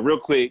 Pacers. Real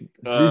quick.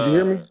 Did you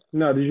hear me?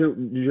 No, did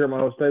you hear my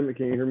whole statement?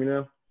 Can you hear me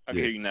now? I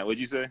can hear you now. What'd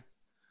you say?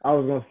 I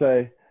was gonna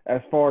say,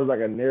 as far as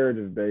a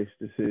narrative-based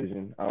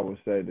decision, I would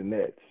say the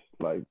Nets.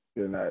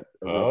 They're not.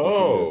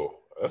 Oh,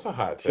 that's a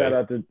hot take. Shout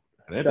out to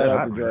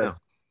Dre.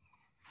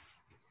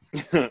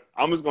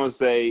 I'm just gonna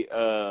say,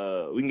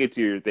 we can get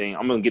to your thing.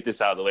 I'm gonna get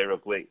this out of the way real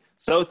quick.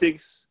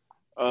 Celtics.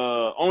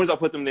 Only reason I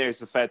put them there is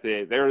the fact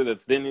that they're the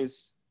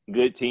thinnest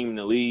good team in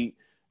the league.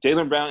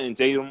 Jaylen Brown and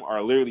Tatum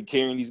are literally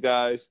carrying these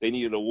guys. They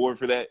need an award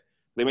for that.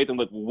 They make them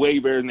look way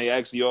better than they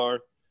actually are.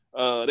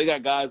 They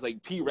got guys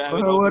like P.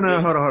 Rabbit. Hold on.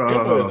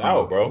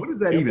 Out, bro. What does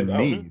that even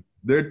mean?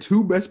 Their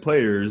 2 best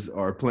players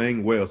are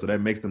playing well, so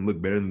that makes them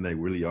look better than they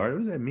really are. What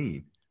does that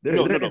mean?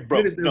 No.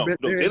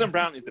 Jaylen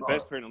Brown is the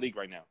best player in the league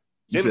right now.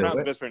 Jaylen Brown is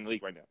the best player in the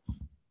league right now.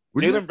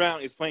 Jaylen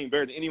Brown is playing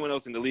better than anyone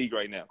else in the league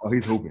right now. Oh,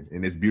 he's hooping,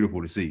 and it's beautiful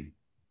to see.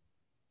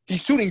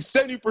 He's shooting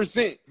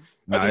 70%.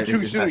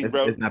 True shooting,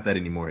 bro. It's not that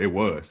anymore. It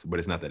was, but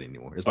it's not that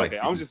anymore. It's okay,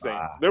 I'm just saying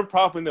they're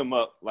propping them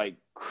up like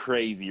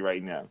crazy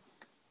right now.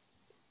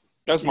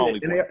 That's my only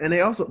point. And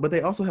they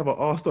also have an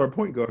all-star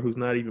point guard who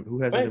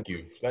hasn't.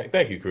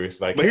 Thank you, Chris.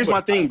 But here's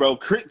my thing, bro.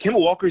 Kemba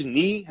Walker's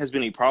knee has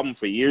been a problem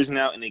for years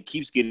now, and it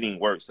keeps getting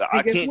worse. So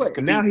I can't just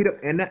compete.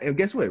 And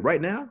guess what?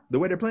 Right now, the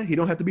way they're playing, he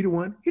don't have to be the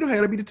 1. He don't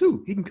have to be the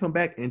 2. He can come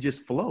back and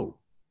just flow.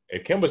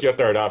 If Kemba's your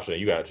third option,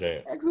 you got a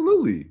chance.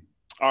 Absolutely.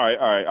 All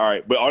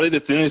right. But are they the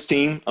thinnest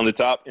team on the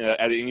top out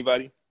of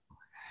anybody?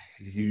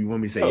 You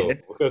want me to say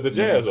yes? Because the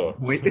Jazz are.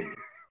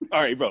 All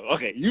right, bro.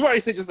 Okay, you already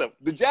said yourself.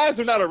 The Jazz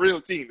are not a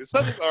real team. The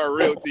Celtics are a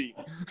real team.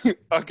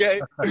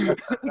 Okay?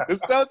 The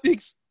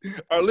Celtics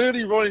are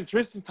literally running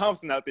Tristan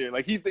Thompson out there.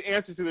 He's the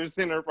answer to their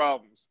center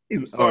problems.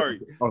 Sorry.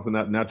 Also,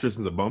 now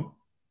Tristan's a bum?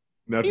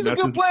 He's a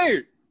good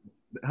player.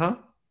 Huh?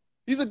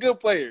 He's a good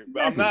player,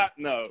 but I'm not.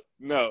 No.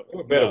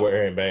 We're better with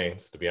Aaron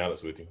Baines, to be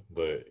honest with you.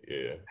 But,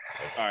 yeah.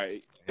 All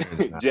right.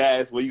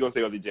 Jazz, what are you going to say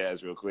about the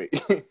Jazz real quick?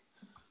 You talking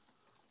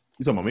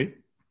about me?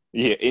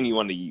 Yeah, any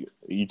one of you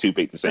two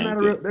pick the same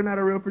team. They're not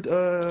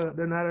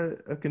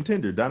a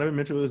contender. Donovan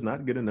Mitchell is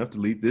not good enough to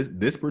lead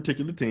this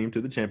particular team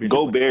to the championship.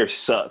 Gobert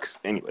sucks.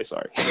 Anyway,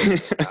 sorry.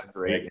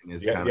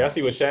 Y'all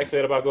see what Shaq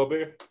said about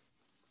Gobert?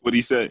 What'd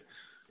he say?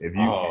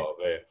 Man.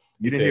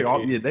 You didn't hear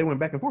all? Yeah, they went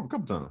back and forth a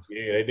couple times.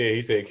 Yeah, they did.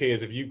 He said,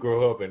 "Kids, if you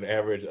grow up and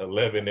average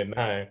 11 and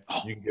 9,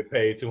 you can get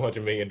paid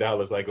 $200 million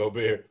like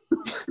Gobert."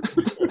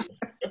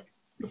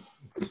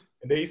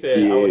 And then he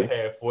said, "I would have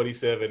had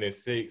 47 and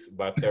 6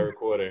 by third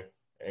quarter,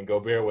 and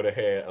Gobert would have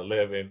had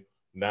 11,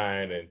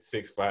 9, and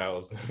 6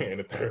 fouls in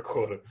the third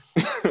quarter."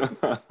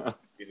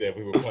 He said,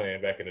 "We were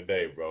playing back in the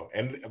day, bro."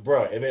 And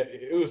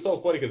it was so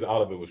funny because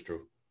all of it was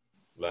true.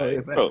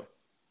 Like,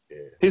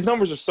 his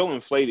numbers are so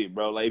inflated,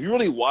 bro. Like, if you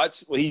really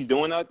watch what he's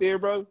doing out there,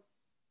 bro,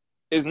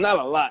 it's not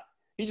a lot.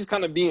 He's just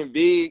kind of being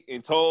big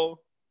and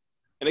tall,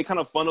 and they kind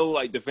of funnel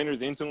like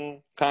defenders into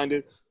him, kind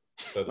of.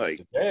 So like,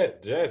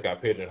 Jazz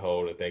got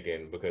pigeonholed and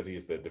thinking because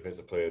he's the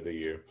defensive player of the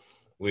year,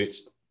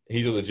 which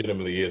he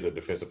legitimately is a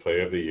defensive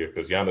player of the year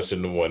because Giannis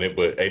shouldn't have won it,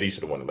 but AD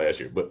should have won it last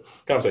year. But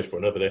conversation for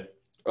another day.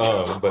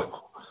 But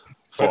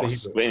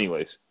false. But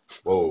anyways,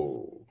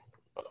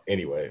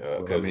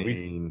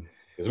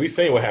 because we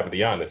seen what happened to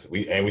Giannis,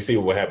 we see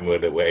what happened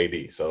with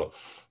AD. So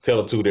tell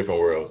them two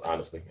different worlds,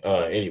 honestly.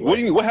 Anyway, what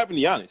do you mean? What happened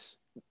to Giannis?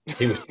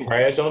 He was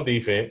trash on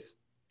defense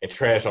and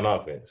trash on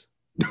offense.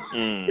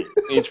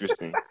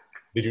 Interesting.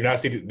 Did you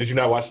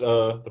not watch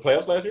the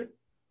playoffs last year?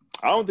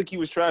 I don't think he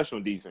was trash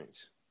on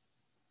defense.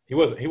 He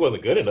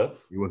wasn't good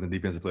enough. He wasn't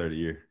defensive player of the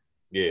year.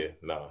 Yeah,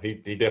 no, he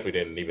definitely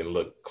didn't even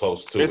look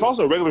close to It's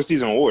also a regular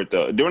season award,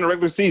 though. During the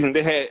regular season,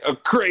 they had a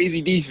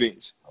crazy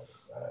defense.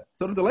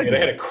 So did the Lakers. They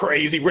had a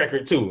crazy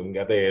record, too, and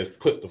got their ass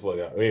put the fuck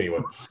out. Anyway.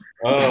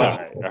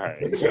 All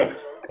right.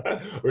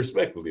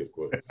 Respectfully, of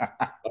course.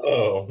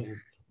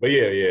 But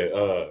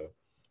yeah.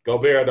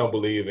 Gobert I don't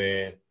believe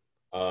in.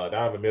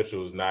 Donovan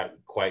Mitchell is not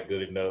quite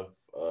good enough.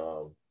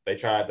 They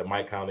tried the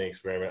Mike Conley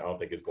experiment. I don't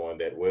think it's going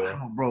that well.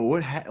 Oh,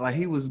 bro,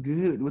 he was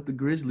good with the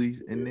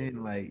Grizzlies, and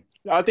then like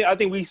I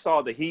think we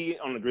saw that he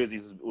on the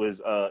Grizzlies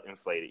was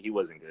inflated. He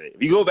wasn't good.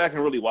 If you go back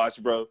and really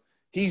watch, bro,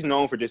 he's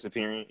known for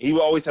disappearing. He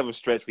will always have a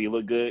stretch where he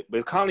look good,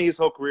 but Conley his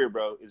whole career,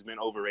 bro, has been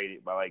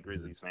overrated by like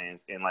Grizzlies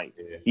fans, and like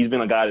he's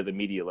been a guy that the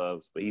media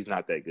loves, but he's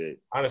not that good.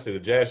 Honestly, the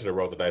Jazz should have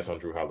rolled the dice on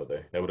Drew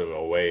Holiday. That would have been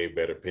a way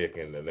better pick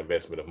and an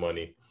investment of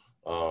money.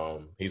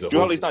 Drew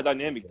Holiday's not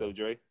dynamic though,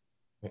 Dre.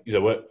 You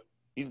said what?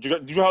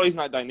 Drew Holiday's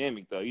not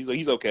dynamic though.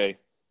 He's okay.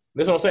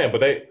 That's what I'm saying. But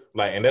they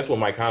and that's what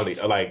Mike Conley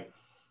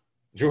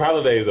Drew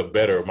Holiday is a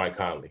better Mike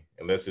Conley,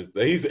 and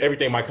he's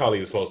everything Mike Conley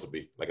is supposed to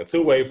be. Like a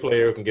two-way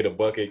player who can get a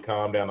bucket,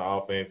 calm down the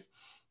offense,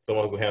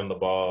 someone who can handle the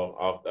ball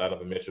off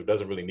Donovan Mitchell,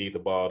 doesn't really need the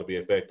ball to be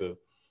effective.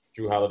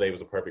 Drew Holiday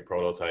was a perfect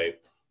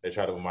prototype. They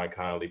tried it with Mike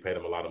Conley, paid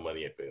him a lot of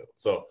money and failed.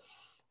 So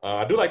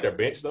I do like their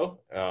bench though.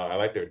 I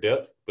like their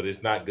depth, but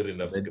it's not good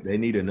enough. They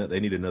need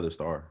another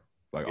star,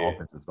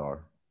 offensive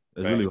star.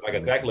 It's really like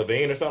a Zach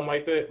LaVine or something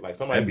like that. Like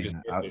somebody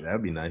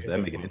that'd be nice.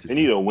 That'd make it interesting. They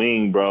need a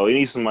wing, bro. They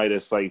need somebody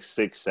that's like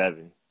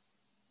 6'7".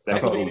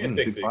 That's all.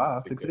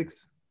 6'5",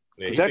 6'6".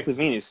 Yeah, Zach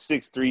LaVine is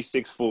 6'3",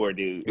 6'4",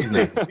 dude. He's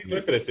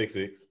listed at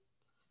 6'6".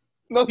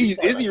 No,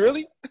 is he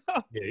really?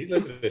 Yeah, he's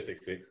listed at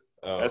 6'6".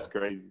 That's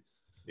crazy.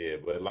 Yeah,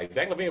 but like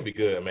Zach LaVine would be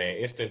good, man.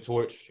 Instant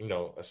torch,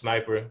 a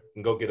sniper,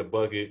 can go get a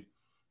bucket.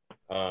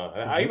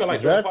 I even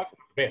like Jordan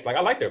Clarkson's bench. Like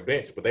I like their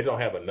bench, but they don't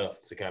have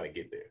enough to kind of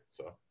get there.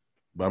 So,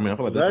 but I mean, I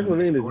feel like Zach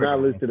LaVine is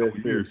not listed at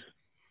 6.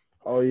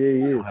 Oh yeah,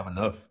 he is. Don't have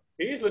enough.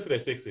 He is listed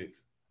at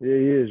 6'6". Yeah,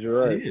 he is. You're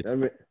right. Is. I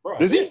mean, bro,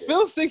 does he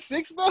feel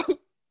 6'6" though?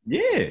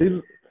 Yeah.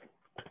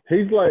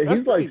 He's like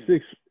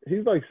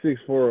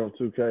 6'4" on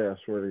 2K. I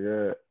swear to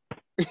God.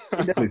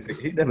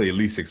 He definitely at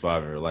least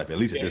 6'5" in real life. At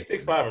least he's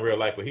 6'5" in real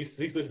life, but he's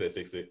listed at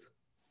 6'6".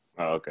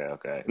 Oh,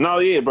 okay. No,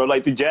 yeah, bro.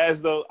 Like the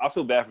Jazz, though, I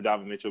feel bad for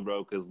Donovan Mitchell,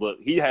 bro, because look,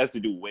 he has to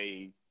do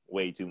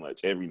way too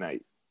much every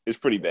night. It's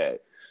pretty bad.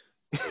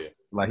 Yeah.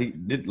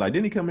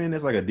 Didn't he come in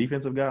as like a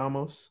defensive guy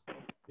almost?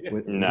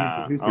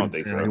 Yeah. I don't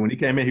think so. When he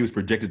came in, he was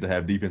projected to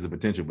have defensive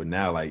potential, but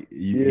now, like,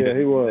 he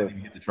was.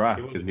 Even get to try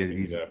because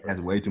he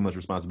has way too much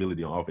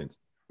responsibility on offense.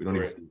 We don't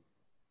even see.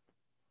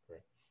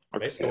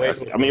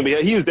 I mean,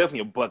 but he was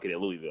definitely a bucket at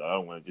Louisville. I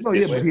don't want to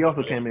just. But he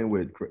also came in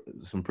with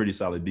some pretty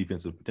solid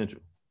defensive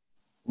potential.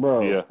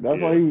 Bro,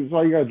 that's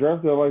why he got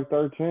drafted at like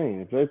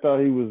 13. If they thought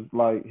he was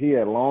like he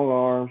had long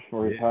arms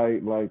for his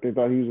height, like they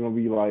thought he was gonna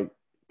be like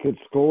could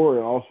score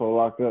and also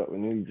lock up,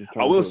 and then he just.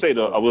 I will say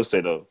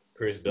though,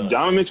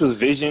 Donovan Mitchell's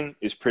vision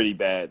is pretty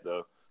bad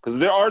though, because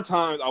there are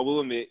times I will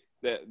admit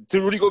that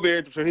to Rudy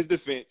Gobert for his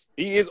defense,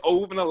 he is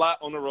open a lot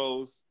on the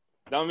rolls.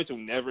 Donovan Mitchell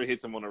never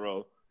hits him on the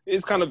roll.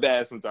 It's kind of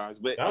bad sometimes,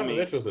 but Donovan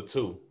Mitchell's a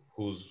 2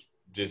 who's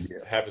just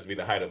happens to be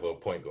the height of a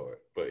point guard,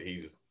 but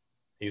he's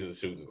a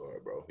shooting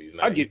guard, bro. He's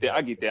not. I get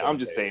that. I'm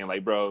just saying,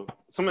 like, bro,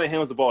 somebody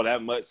handles the ball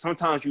that much.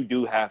 Sometimes you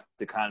do have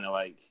to kind of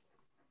like,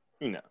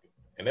 And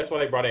that's why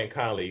they brought in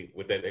Conley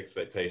with that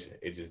expectation.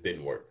 It just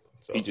didn't work.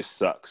 So. He just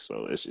sucks.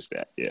 So it's just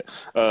that. Yeah.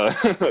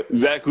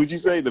 Zach, who'd you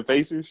say? The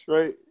Pacers,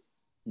 right?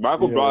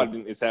 Michael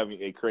Brogdon is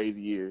having a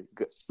crazy year.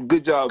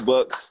 Good job,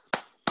 Bucks.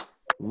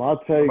 My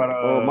take.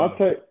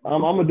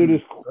 I'm gonna do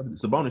this.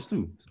 Sabonis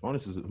too.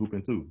 Sabonis is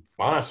hooping too.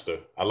 Monster.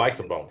 I like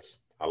Sabonis.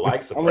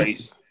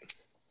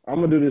 I'm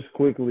gonna do this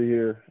quickly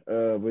here,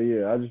 but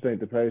yeah, I just think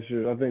the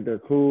Pacers. I think they're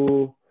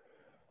cool.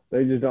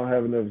 They just don't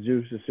have enough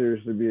juice to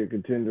seriously be a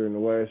contender in the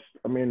West.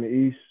 I mean, in the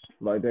East,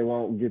 like they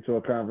won't get to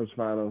a conference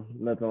final,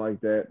 nothing like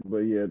that. But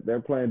yeah, they're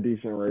playing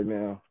decent right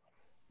now.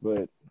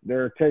 But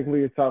they're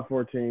technically a top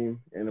 4 team,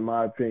 and in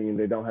my opinion,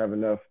 they don't have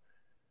enough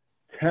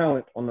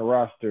talent on the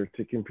roster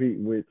to compete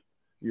with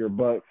your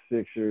Bucks,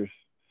 Sixers,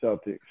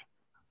 Celtics.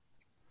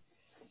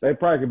 They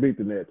probably could beat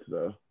the Nets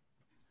though.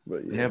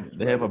 But yeah,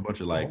 they have a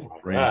bunch of like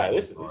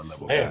this is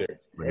level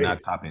guys, but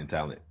not top end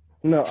talent.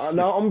 No,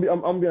 I'm be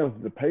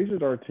honest. The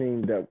Pacers are a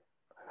team that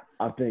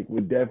I think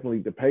would definitely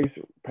the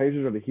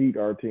Pacers or the Heat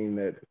are a team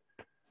that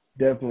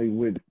definitely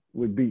would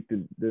beat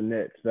the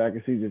Nets. So I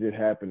can see just it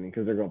happening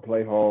because they're gonna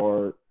play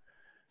hard.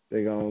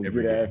 They're gonna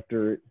get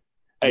after it.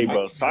 Hey,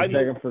 bro, take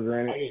them for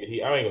granted. I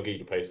ain't gonna get you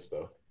the Pacers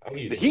though.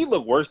 The Heat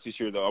look worse this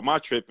year though. Am I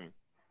tripping?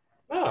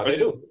 No, they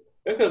do.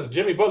 That's because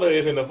Jimmy Butler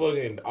isn't a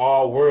fucking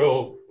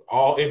all-world,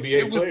 all-NBA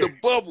It was player. the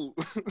bubble.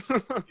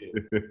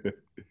 Yeah.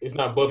 It's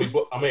not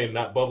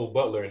not Bubble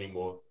Butler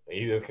anymore.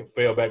 He just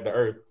fell back to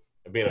earth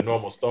and being a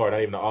normal star,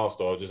 not even an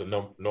all-star, just a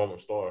normal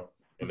star.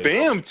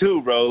 Bam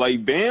too, bro.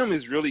 Like Bam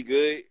is really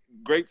good,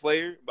 great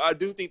player. But I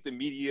do think the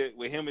media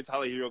with him and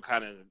Tyler Hero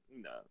kind of,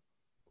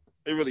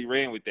 they really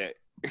ran with that.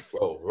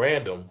 Bro,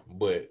 random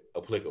but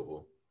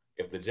applicable.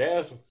 If the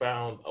Jazz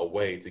found a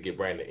way to get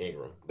Brandon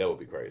Ingram, that would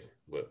be crazy.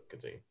 But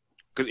continue.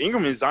 Because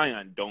Ingram and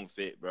Zion don't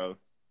fit, bro.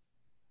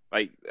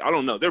 Like, I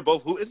don't know. They're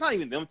both – it's not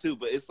even them two,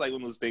 but it's like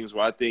one of those things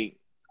where I think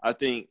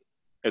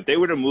if they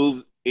were to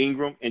move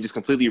Ingram and just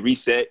completely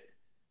reset,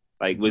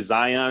 like with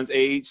Zion's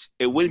age,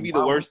 it wouldn't be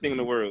the worst thing in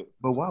the world.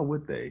 But why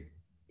would they?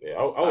 Yeah,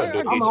 I wouldn't do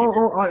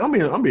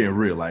it. I'm being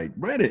real. Like,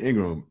 Brandon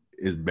Ingram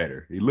is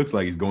better. He looks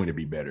like he's going to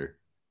be better.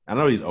 I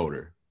know he's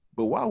older.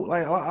 But why?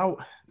 Like,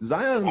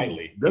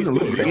 Zion doesn't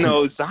look good.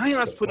 No,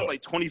 Zion's putting up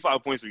like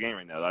 25 points per game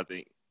right now, I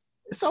think.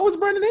 So is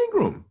Brandon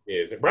Ingram.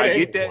 Yeah,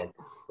 Brandon Ingram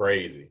that.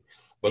 Crazy.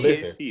 But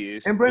listen. He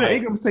is. And Brandon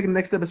Ingram's taking the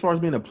next step as far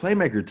as being a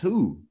playmaker,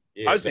 too.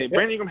 Yeah, I was saying,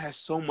 Brandon Ingram has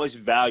so much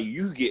value.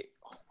 You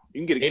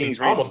can get a King's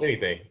ransom. Almost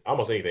anything.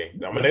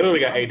 I mean, they literally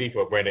got AD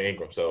for Brandon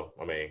Ingram. So,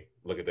 I mean,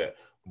 look at that.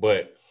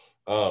 But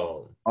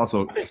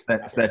also,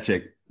 stat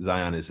check,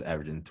 Zion is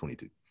averaging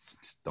 22.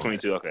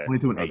 22, okay.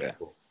 22 and 8. Okay.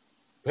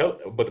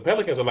 But the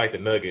Pelicans are like the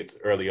Nuggets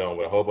early on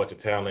with a whole bunch of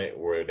talent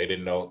where they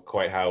didn't know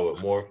quite how it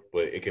would morph,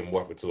 but it can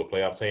morph into a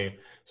playoff team.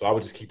 So I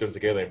would just keep them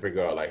together and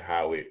figure out like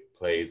how it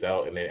plays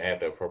out and then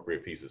add the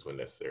appropriate pieces when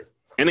necessary.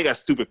 And they got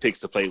stupid picks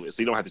to play with,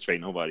 so you don't have to trade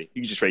nobody.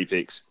 You can just trade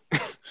picks.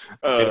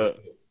 Stay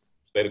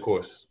the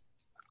course.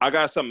 I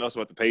got something else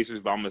about the Pacers,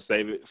 but I'm going to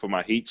save it for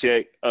my heat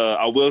check.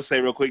 I will say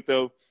real quick,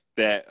 though,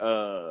 that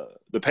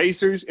the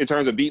Pacers, in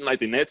terms of beating like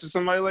the Nets or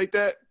somebody like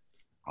that,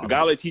 a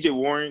guy like TJ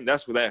Warren,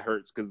 that's where that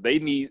hurts because they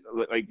need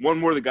like one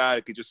more the guy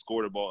that could just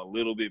score the ball a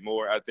little bit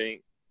more, I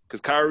think.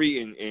 Because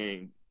Kyrie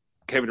and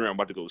Kevin Durant are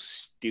about to go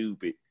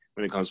stupid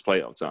when it comes to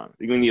playoff time.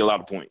 You're going to need a lot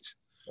of points.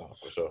 Oh,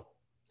 for sure.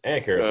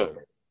 And Karras.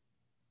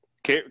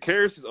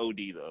 Karras is OD,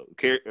 though.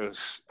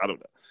 I don't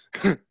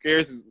know.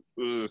 Karras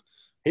is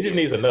he just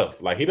needs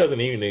enough. Like, he doesn't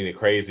even need a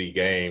crazy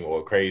game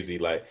or crazy,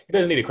 like, he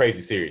doesn't need a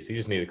crazy series. He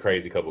just needs a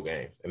crazy couple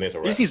games. And it's a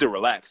wrap. He just needs to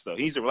relax, though.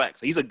 He needs to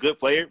relax. He's a good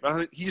player,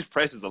 but he just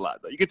presses a lot,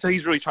 though. You can tell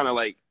he's really trying to,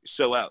 like,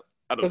 show out.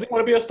 Because he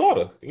want to be a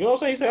starter. You know what I'm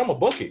saying? He said, I'm a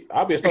bucket.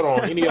 I'll be a starter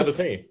on any other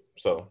team.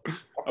 So,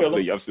 I feel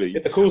you.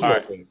 It's a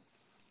Kuzma thing.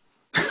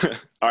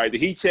 All right, the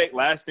heat check.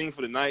 Last thing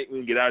for the night. We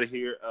can get out of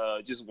here.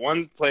 Just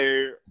one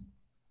player.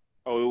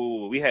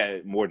 Oh, we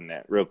had more than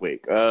that. Real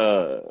quick.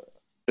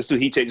 Let's do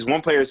heat check. Just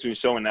one player that's been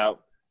showing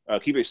out.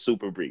 Keep it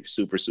super brief.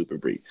 Super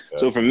brief. Yeah.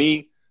 So for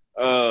me,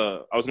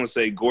 I was going to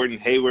say Gordon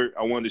Hayward.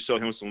 I wanted to show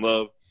him some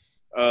love.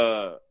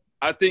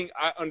 I think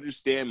I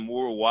understand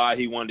more why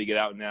he wanted to get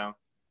out now.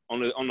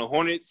 On the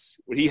Hornets,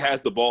 when he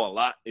has the ball a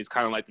lot, it's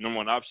kind of like the number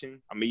one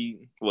option. I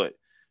mean,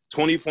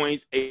 20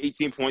 points,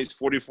 18 points,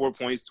 44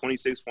 points,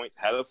 26 points.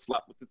 Had a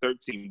flop with the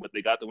 13, but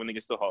they got the win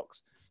against the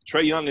Hawks.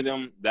 Trae Young and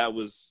them,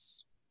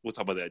 we'll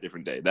talk about that a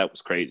different day. That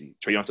was crazy.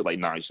 Trae Young took like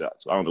 9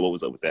 shots. So I don't know what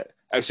was up with that.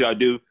 Actually, I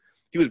do.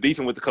 He was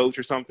beefing with the coach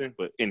or something.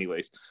 But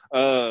anyways.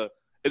 And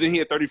then he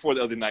had 34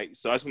 the other night.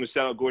 So I just want to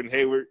shout out Gordon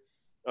Hayward.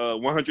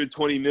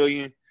 $120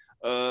 million.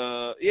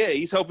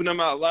 He's helping them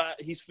out a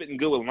lot. He's fitting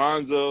good with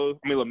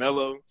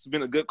LaMelo. It's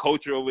been a good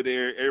culture over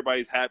there.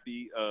 Everybody's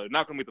happy.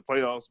 Not going to make the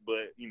playoffs,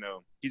 but,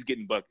 he's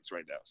getting buckets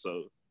right now.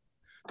 So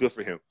good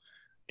for him.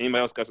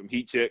 Anybody else got some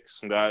heat checks?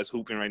 Some guys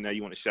hooping right now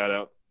you want to shout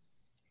out?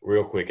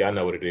 Real quick, I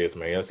know what it is,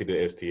 man. Y'all see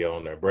the STO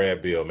on there.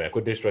 Brad Beal, man.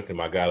 Quit disrespecting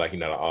my guy like he's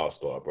not an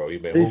all-star, bro.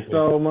 You've been hooping. He's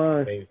so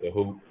much. He's a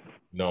hoop.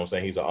 You know what I'm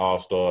saying? He's an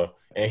all-star,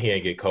 and he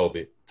ain't get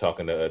COVID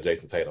talking to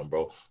Jason Tatum,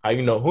 bro.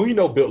 Who you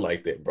know built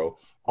like that, bro?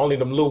 Only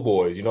them Lou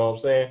boys, you know what I'm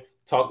saying?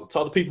 Talk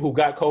to people who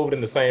got COVID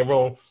in the same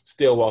room,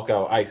 still walk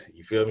out icy.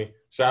 You feel me?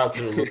 Shout out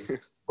to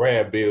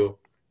Brad Beal,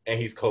 and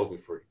he's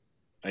COVID-free.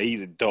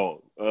 He's a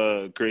dog.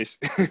 Chris?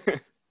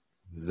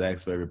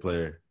 Zach's favorite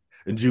player,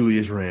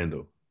 Julius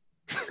Randle.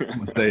 I'm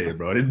going to say it,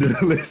 bro.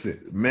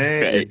 Listen,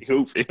 man. Hey,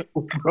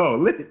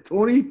 bro,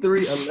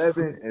 23,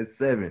 11, and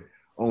 7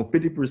 on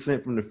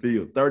 50% from the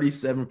field,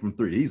 37 from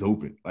three. He's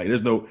hooping. Like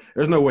there's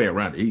no way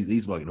around it.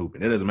 He's fucking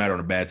hooping. It doesn't matter on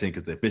a bad team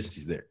because the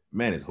efficiency's there.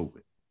 Man is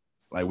hooping.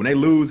 Like when they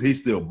lose, he's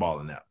still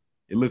balling out.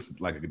 It looks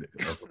like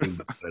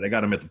they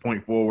got him at the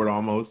point forward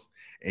almost,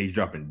 and he's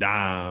dropping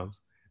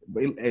dimes.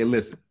 But hey,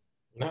 listen,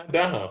 not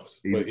dimes,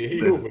 but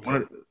he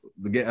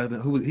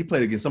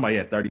played against somebody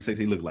at 36.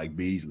 He looked like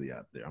Beasley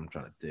out there. I'm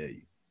trying to tell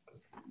you.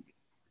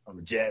 On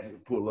the Jazz,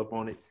 pull up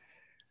on it.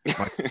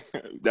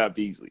 Not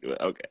Beasley.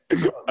 Okay,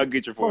 I'll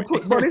get your point.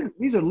 Bro, this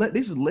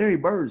is Larry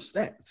Bird's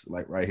stats,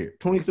 like right here,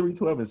 23,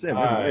 12, and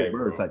 7. This is Larry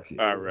Bird type shit.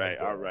 All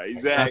right.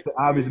 Zach,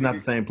 obviously not the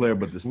same player,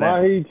 but the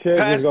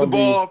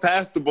stats.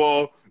 Pass the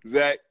ball,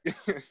 Zach.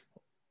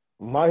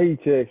 My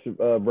heat checks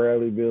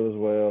Bradley Beal as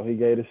well. He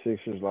gave the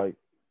Sixers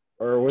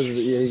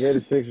he gave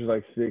the Sixers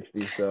like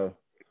 60. So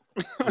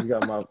he's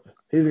got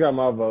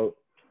my vote.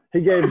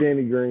 He gave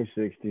Danny Green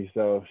 60.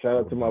 So shout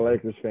out to my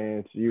Lakers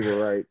fans. You were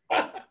right.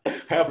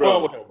 Have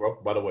fun with him,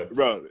 bro. By the way,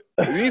 bro,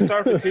 we need to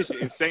start a petition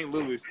in St.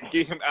 Louis to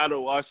get him out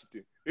of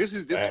Washington. This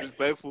is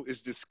disrespectful.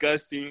 It's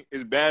disgusting.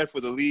 It's bad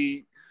for the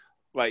league.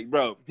 Like,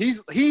 bro,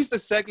 he's the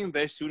second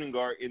best shooting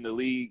guard in the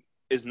league.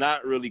 It's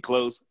not really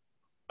close.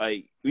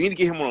 Like, we need to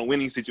get him on a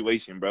winning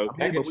situation, bro.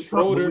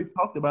 We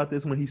talked about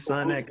this when he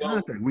signed that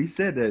contract. We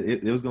said that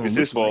it was going to be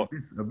his fault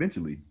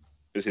eventually.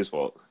 It's his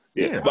fault.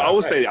 Yeah. But I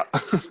will say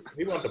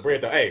he wants the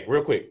bread though. Hey,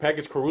 real quick,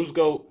 package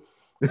Caruso,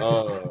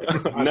 no,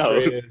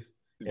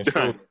 and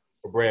Schroeder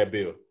for Brad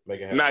Beal. Make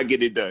it happen. Not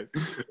get it done.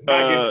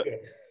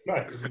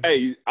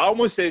 Hey, I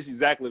almost said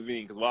Zach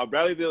LaVine because while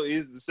Bradley Beal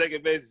is the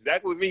second best,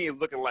 Zach LaVine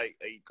is looking like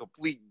a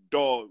complete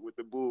dog with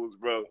the Bulls,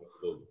 bro.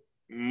 Absolutely.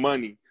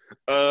 Money.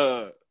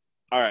 All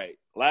right.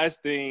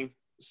 Last thing,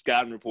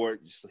 scouting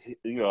report. Just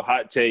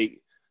hot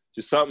take.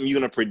 Just something you're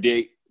gonna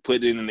predict.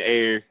 Put it in the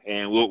air,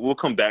 and we'll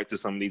come back to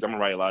some of these. I'm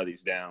gonna write a lot of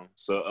these down,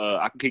 so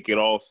I can kick it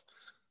off.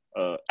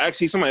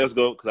 Actually, somebody else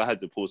go because I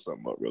had to pull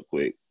something up real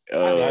quick. I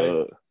got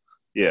it.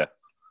 Yeah.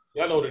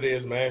 Y'all know what it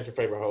is, man. It's your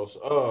favorite host.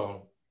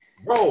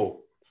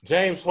 Bro,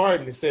 James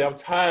Harden. He said, "I'm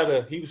tired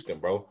of Houston,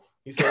 bro."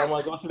 He said, "I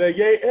want to go to that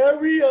Yay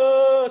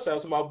area." Shout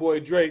out to my boy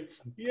Drake.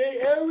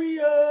 Yay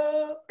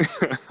area.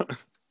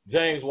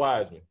 James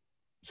Wiseman,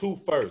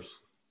 2 firsts,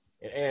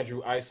 and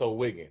Andrew ISO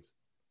Wiggins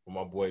for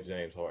my boy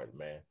James Harden,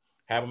 man.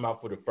 Have him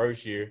out for the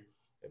first year.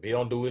 If he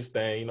don't do his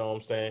thing, you know what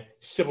I'm saying?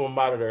 Ship him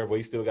out of there where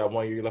he still got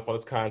 1 year left on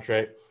his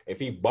contract. If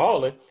he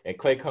balling and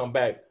Clay come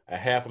back a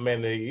half a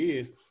man that he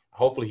is,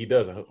 hopefully he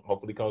doesn't.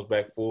 Hopefully he comes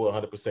back full,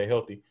 100%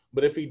 healthy.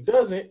 But if he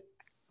doesn't,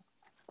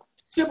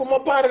 ship him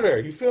up out of there.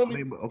 You feel me? I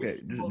mean, okay,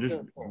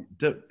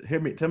 just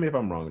tell me if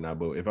I'm wrong now,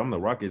 but if I'm the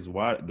Rockets,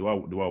 why do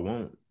I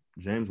want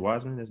James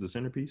Wiseman as the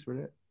centerpiece for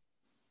that?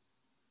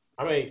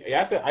 I mean,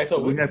 I said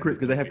ISO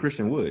because they have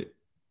Christian Wood.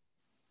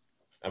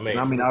 I mean,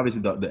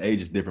 obviously the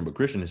age is different, but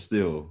Christian is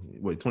still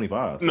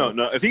 25. So.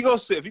 No. If he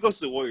goes to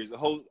the Warriors, the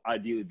whole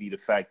idea would be the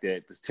fact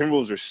that the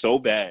Timberwolves are so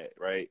bad,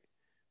 right,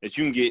 that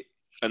you can get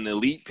an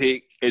elite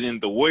pick, and then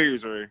the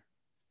Warriors are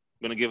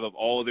going to give up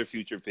all their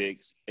future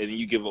picks, and then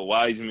you give up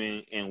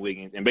Wiseman and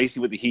Wiggins. And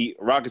basically, what the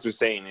Rockets are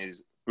saying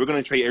is we're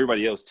going to trade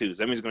everybody else too.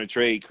 So that means we're going to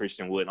trade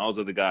Christian Wood and all those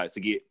other guys to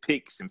get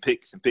picks and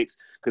picks and picks.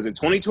 Because in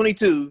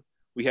 2022,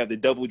 we have the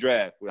double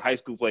draft with high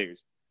school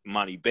players.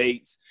 Monty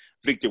Bates,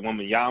 Victor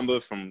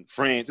Wembanyama from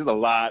France. There's a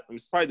lot. I mean,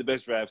 it's probably the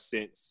best draft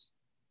since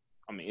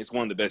 – it's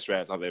one of the best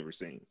drafts I've ever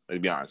seen, to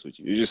be honest with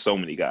you. There's just so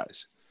many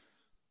guys.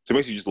 So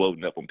basically just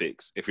loading up on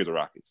picks if you're the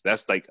Rockets.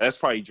 That's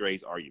probably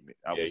Dre's argument,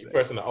 I would say. You're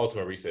pressing the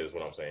ultimate reset is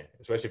what I'm saying,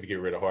 especially if you get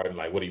rid of Harden.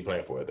 Like, what are you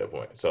playing for at that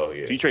point? So,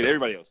 yeah. So you trade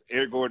everybody else,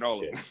 Eric Gordon, all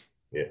of them.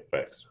 Yeah,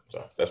 facts.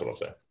 So that's what I'm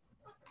saying.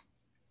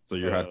 So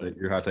your hot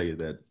take is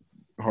that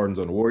Harden's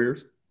on the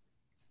Warriors?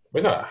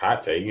 It's not a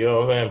hot take, you know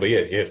what I'm saying? But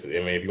yes. I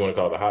mean, if you want to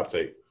call it a hot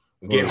take.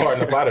 Get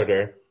Harden up out of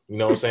there. You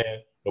know what I'm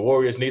saying? The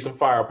Warriors need some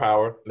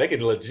firepower. They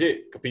can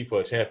legit compete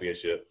for a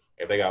championship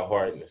if they got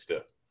Harden and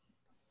stuff.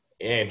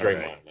 And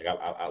Draymond. Like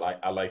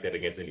I like that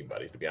against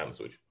anybody, to be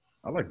honest with you.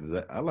 I like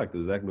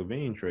the Zach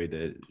LaVine trade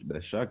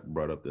that Shaq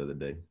brought up the other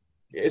day.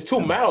 Yeah, it's too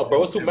mild,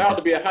 bro. It's too mild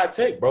to be a hot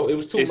take, bro. It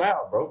was too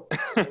mild, bro.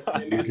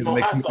 It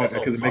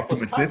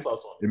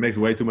makes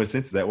way too much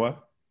sense. Is that why?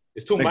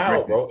 It's too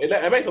mild, bro.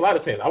 It makes a lot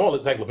of sense. I want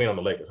to Zach LaVine on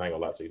the Lakers. I ain't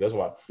gonna lie to you. That's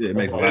why. Yeah, it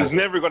makes a lot. It's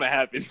never gonna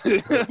happen.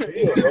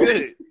 He's too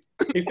good.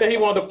 He said he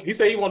wanted to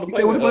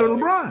play with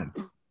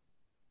LeBron.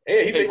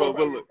 Yeah, he said he wanted to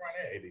play with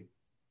LeBron.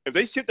 If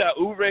they shipped out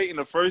Oubre in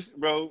the first,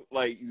 bro,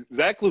 like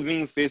Zach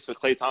LaVine fits for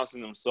Klay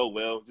Thompson them so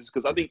well, just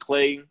because I think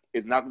Klay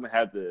is not going to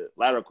have the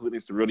lateral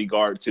quickness to really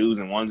guard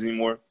 2s and 1s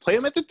anymore. Play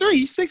him at the 3.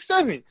 He's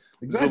 6'7".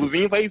 Exactly. So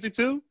LaVine plays the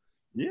 2.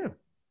 Yeah.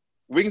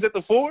 Wiggins at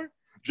the 4.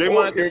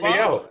 Draymond at the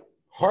 5.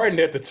 Harden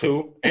at the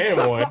 2 and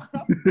 1.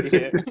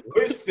 Yeah.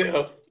 With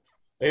Steph.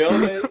 You know what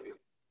I'm saying?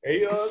 And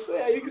you know what I'm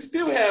saying? You can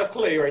still have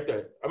Klay right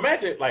there.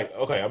 Imagine,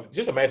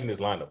 just imagine this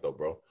lineup, though,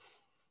 bro.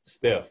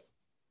 Steph,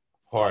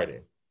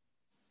 Harden,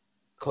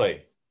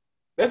 Klay.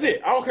 That's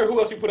it. I don't care who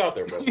else you put out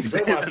there, bro. Guess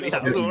what? I don't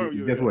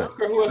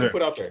care who else you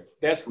put out there.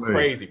 That's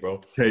crazy,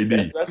 bro.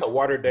 KD. That's a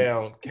watered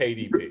down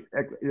KD pick.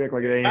 You act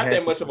like it ain't not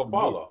that much of a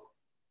fall off.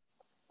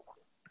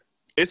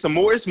 It's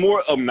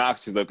more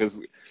obnoxious though,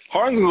 because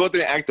Harden's gonna go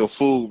there and act a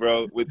fool,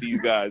 bro, with these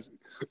guys.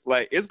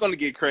 Like, it's gonna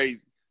get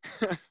crazy.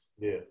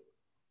 Yeah,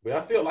 but I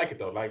still like it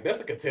though. Like, that's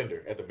a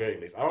contender at the very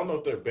least. I don't know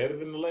if they're better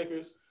than the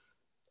Lakers.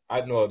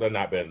 I know they're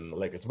not better than the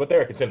Lakers, but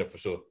they're a contender for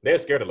sure. They're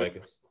scared of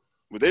Lakers.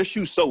 But they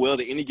shoot so well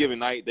that any given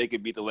night they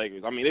could beat the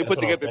Lakers. I mean, they put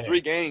together 3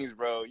 games,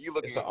 bro. You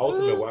looking it's the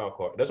ultimate wild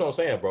card. That's what I'm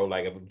saying, bro.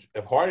 Like,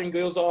 if Harden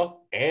goes off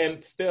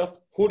and Steph,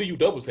 who do you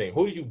double team?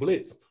 Who do you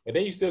blitz? And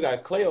then you still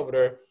got Clay over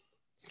there.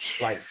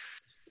 Like,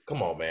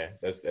 come on, man.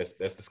 That's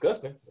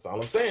disgusting. That's all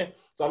I'm saying.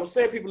 That's all I'm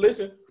saying. People,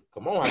 listen.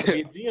 Come on, I can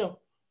be a GM.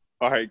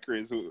 All right,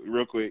 Chris.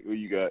 Real quick, what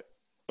you got?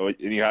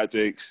 Any hot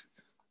takes?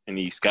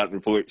 Any scout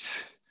reports?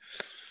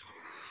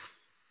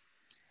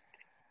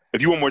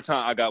 If you want more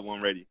time, I got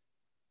one ready.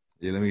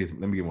 Yeah, let me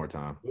get more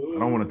time. I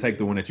don't want to take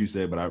the one that you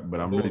said, but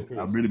I've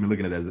really been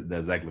looking at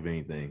that Zach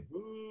LaVine thing.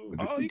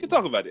 Oh, you can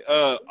talk about it.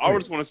 I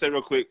just want to say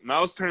real quick,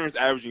 Miles Turner is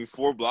averaging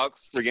 4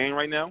 blocks per game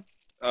right now.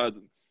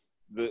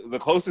 The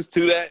closest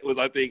to that was,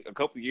 I think, a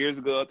couple years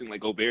ago. I think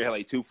like Gobert had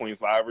like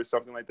 2.5 or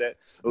something like that.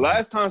 The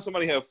last time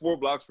somebody had 4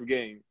 blocks per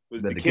game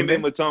was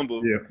Dikembe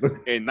Mutombo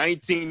in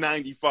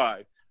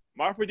 1995.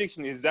 My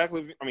prediction is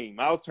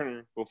Miles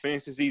Turner will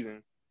finish the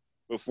season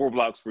with 4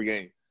 blocks per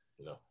game.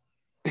 No.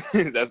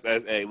 that's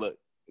hey, look.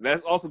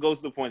 That also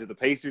goes to the point that the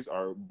Pacers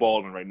are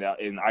balling right now,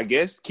 and I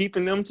guess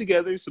keeping them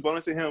together,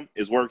 Sabonis and him,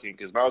 is working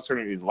because Miles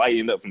Turner is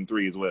lighting up from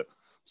 3 as well.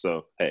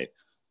 So hey,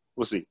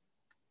 we'll see.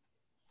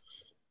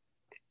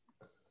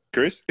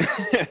 Chris,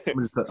 I'm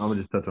gonna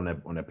just touch on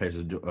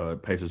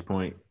that Pacers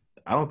point.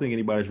 I don't think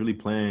anybody's really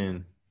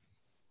playing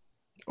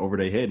over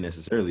their head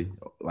necessarily,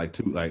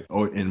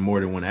 or in more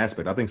than one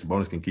aspect. I think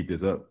Sabonis can keep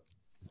this up.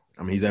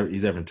 I mean, he's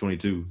averaging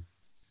 22.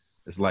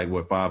 It's like a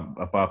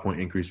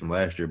 5-point increase from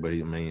last year, but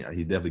he's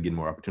definitely getting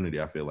more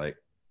opportunity, I feel like.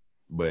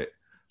 But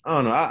I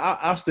don't know.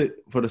 I'll stick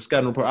for the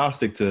scouting report. I'll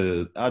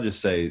just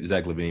say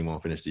Zach LaVine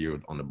won't finish the year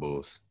on the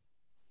Bulls.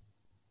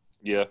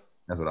 Yeah,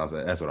 that's what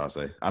I'll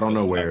say. I don't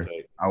know where.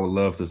 I would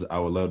love to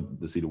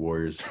see the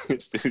Warriors.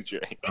 Still Dre.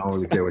 I don't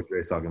really care what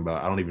Dre's talking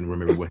about. I don't even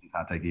remember what his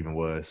hot take even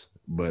was.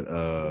 But you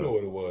know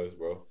what it was,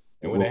 bro.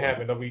 And when it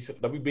happened,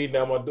 don't be beating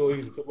down my door.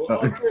 He's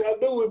like, I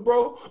do it,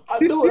 bro. I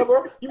do it,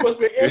 bro. You must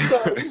be an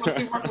insider. You must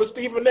be working with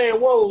Stephen A. and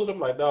Woes.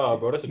 I'm like, nah,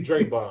 bro. That's a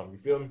Dre bomb. You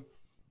feel me?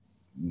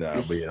 Nah,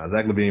 but yeah,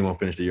 Zach LaVine won't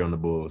finish the year on the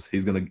Bulls.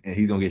 He's gonna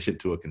get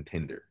shipped to a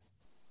contender.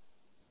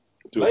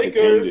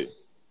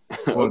 Lakers.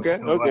 Okay.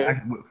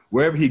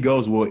 Wherever he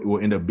goes will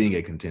end up being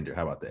a contender.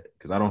 How about that?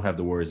 Because I don't have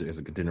the Warriors as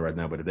a contender right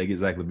now, but if they get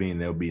Zach LaVine,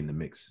 they'll be in the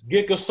mix.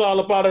 Get Gasol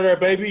up out of there,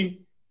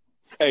 baby.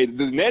 Hey,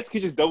 the Nets can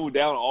just double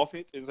down on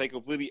offense and say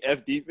completely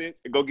F defense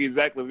and go get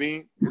Zach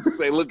LaVine. Just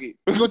say, look it,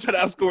 we're going to try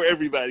to outscore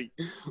everybody.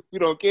 We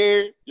don't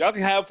care. Y'all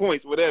can have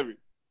points, whatever.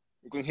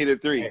 We're going to hit a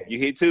 3. Hey, you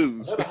hit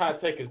 2s. Another hot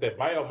take is that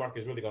buyout market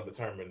is really going to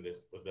determine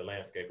the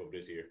landscape of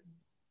this year.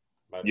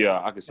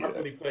 Yeah, I can see that.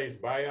 When he plays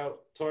buyout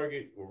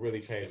target will really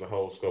change the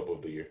whole scope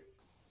of the year.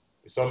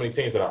 There's so many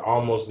teams that are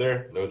almost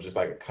there. They're just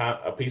like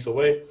a piece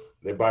away.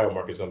 Their buyout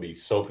market is going to be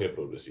so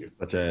pivotal this year.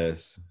 Such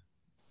as...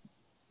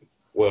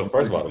 Well,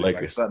 first of all, the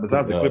Lakers.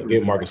 Besides the Clippers,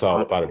 get Marcus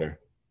Gasol up out of there.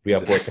 We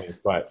have 14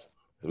 spots.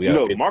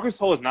 Marcus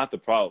Gasol is not the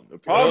problem. The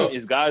problem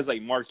is guys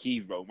like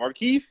Markieff, bro.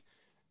 Markieff,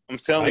 I'm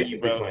telling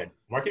you, bro.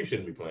 Markieff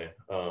shouldn't be playing.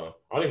 I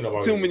don't even know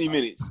why. Too many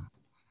minutes.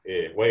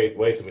 Yeah, way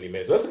too many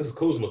minutes. That's because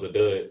Kuzma's a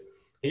dud.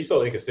 He's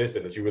so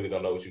inconsistent that you really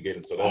don't know what you're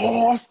getting. So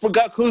I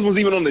forgot Kuzma's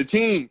even on the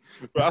team.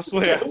 Bro, I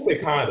swear.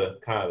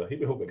 Kinda. He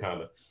been hooping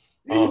kinda.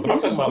 But I'm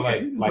talking about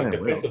like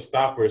defensive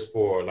stoppers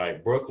for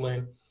like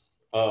Brooklyn.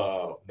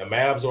 The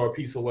Mavs are a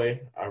piece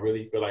away. I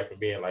really feel like from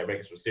being like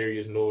making some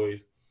serious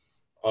noise.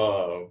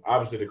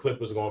 Obviously the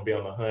Clippers are going to be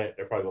on the hunt.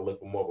 They're probably going to look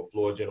for more of a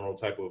floor general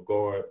type of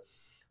guard.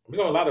 We're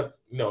doing a lot of,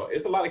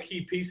 it's a lot of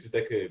key pieces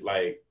that could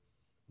like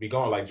be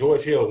gone. Like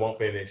George Hill won't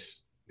finish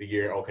the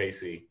year in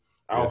OKC.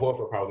 Al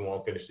Horford probably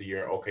won't finish the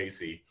year in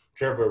OKC.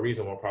 Trevor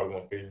Ariza probably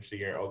won't finish the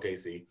year in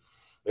OKC.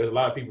 There's a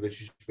lot of people that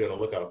you should be on the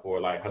lookout for.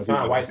 Like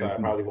Hassan Whiteside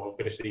probably won't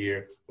finish the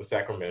year with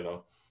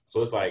Sacramento.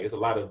 So it's like it's a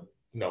lot of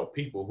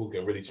people who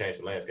can really change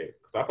the landscape.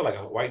 Because I feel like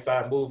a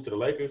Whiteside move to the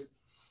Lakers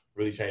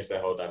really changed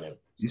that whole dynamic.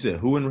 You said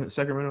who in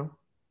Sacramento?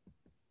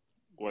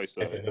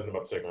 Whiteside. I said nothing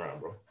about the second round,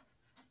 bro.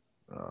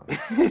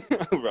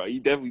 Bro, you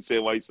definitely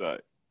said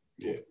Whiteside.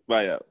 Yeah.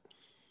 Right out.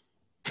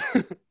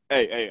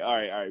 Hey, all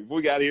right. Before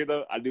we get out of here,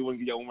 though, I do want to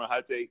give y'all one more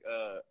hot take.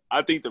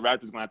 I think the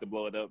Raptors going to have to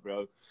blow it up,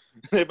 bro.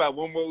 About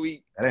one more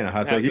week. That ain't a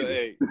hot take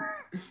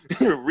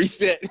either.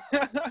 Reset.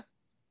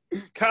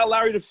 Kyle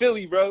Lowry to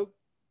Philly, bro.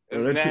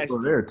 That's nasty.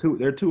 They're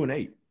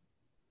 2-8.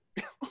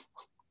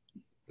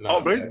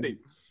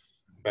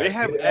 They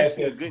have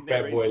actually a good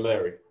fat boy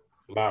Lowry.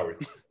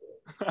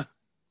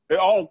 They're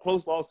all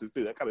close losses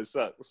too. That kind of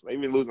sucks. They've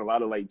been losing a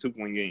lot of like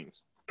 2-point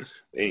games.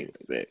 Anyways,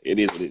 it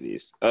is what it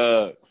is.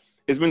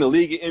 It's been the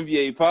League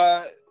NBA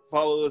Pod.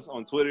 Follow us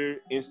on Twitter,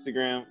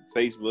 Instagram,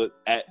 Facebook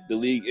at the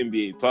League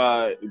NBA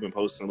Pod. We've been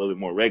posting a little bit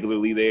more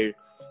regularly there.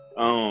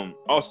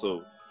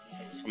 Also,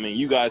 I mean,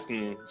 you guys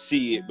can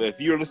see it, but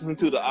if you're listening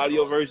to the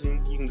audio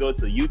version, you can go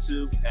to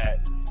YouTube at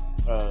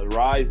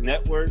Rise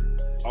Network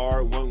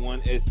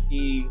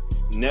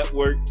R11SE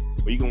Network,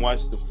 where you can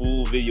watch the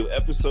full video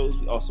episodes.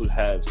 We also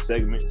have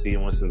segments, so you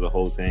can listen to the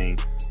whole thing.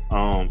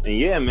 And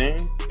yeah, man,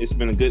 it's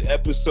been a good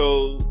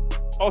episode.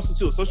 Also,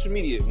 too, social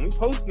media. When we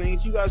post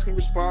things, you guys can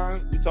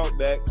respond. We talk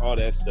back, all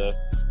that stuff.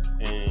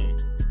 And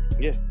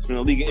yeah, it's been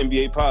a League of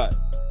NBA pod.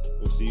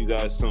 We'll see you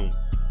guys soon.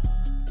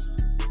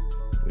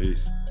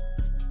 Peace.